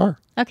 It's in my car.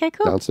 Okay,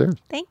 cool. Downstairs.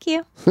 Thank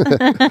you.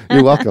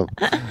 You're welcome.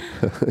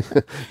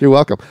 You're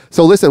welcome.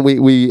 So listen,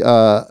 we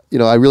I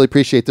really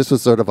appreciate this.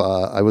 Was sort of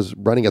I was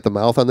running at the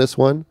mouth on this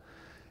one,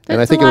 and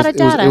I think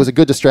it was a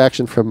good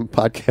distraction from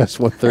podcast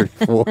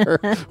 134,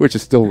 which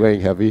is still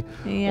weighing heavy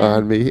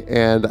on me.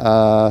 And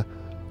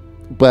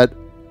but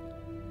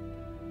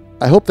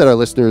I hope that our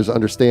listeners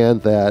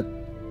understand that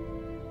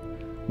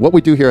what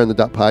we do here on the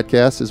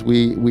podcast is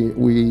we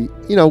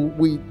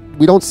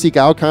don't seek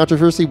out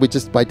controversy. We're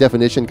just by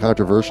definition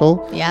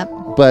controversial. Yep.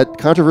 But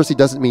controversy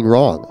doesn't mean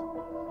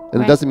wrong,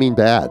 and it doesn't mean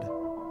bad.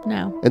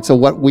 No. And so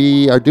what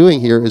we are doing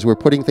here is we're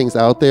putting things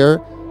out there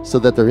so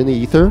that they're in the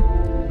ether,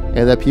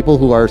 and that people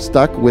who are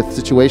stuck with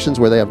situations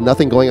where they have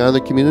nothing going on in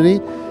their community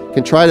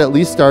can try to at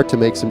least start to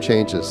make some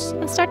changes.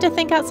 And start to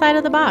think outside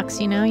of the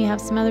box. You know, you have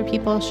some other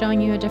people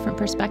showing you a different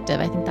perspective.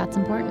 I think that's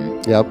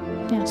important. Yep.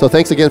 Yeah. So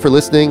thanks again for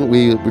listening.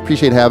 We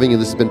appreciate having you.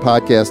 This has been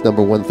podcast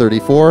number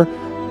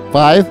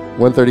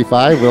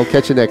 135. We'll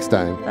catch you next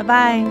time.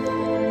 Bye-bye.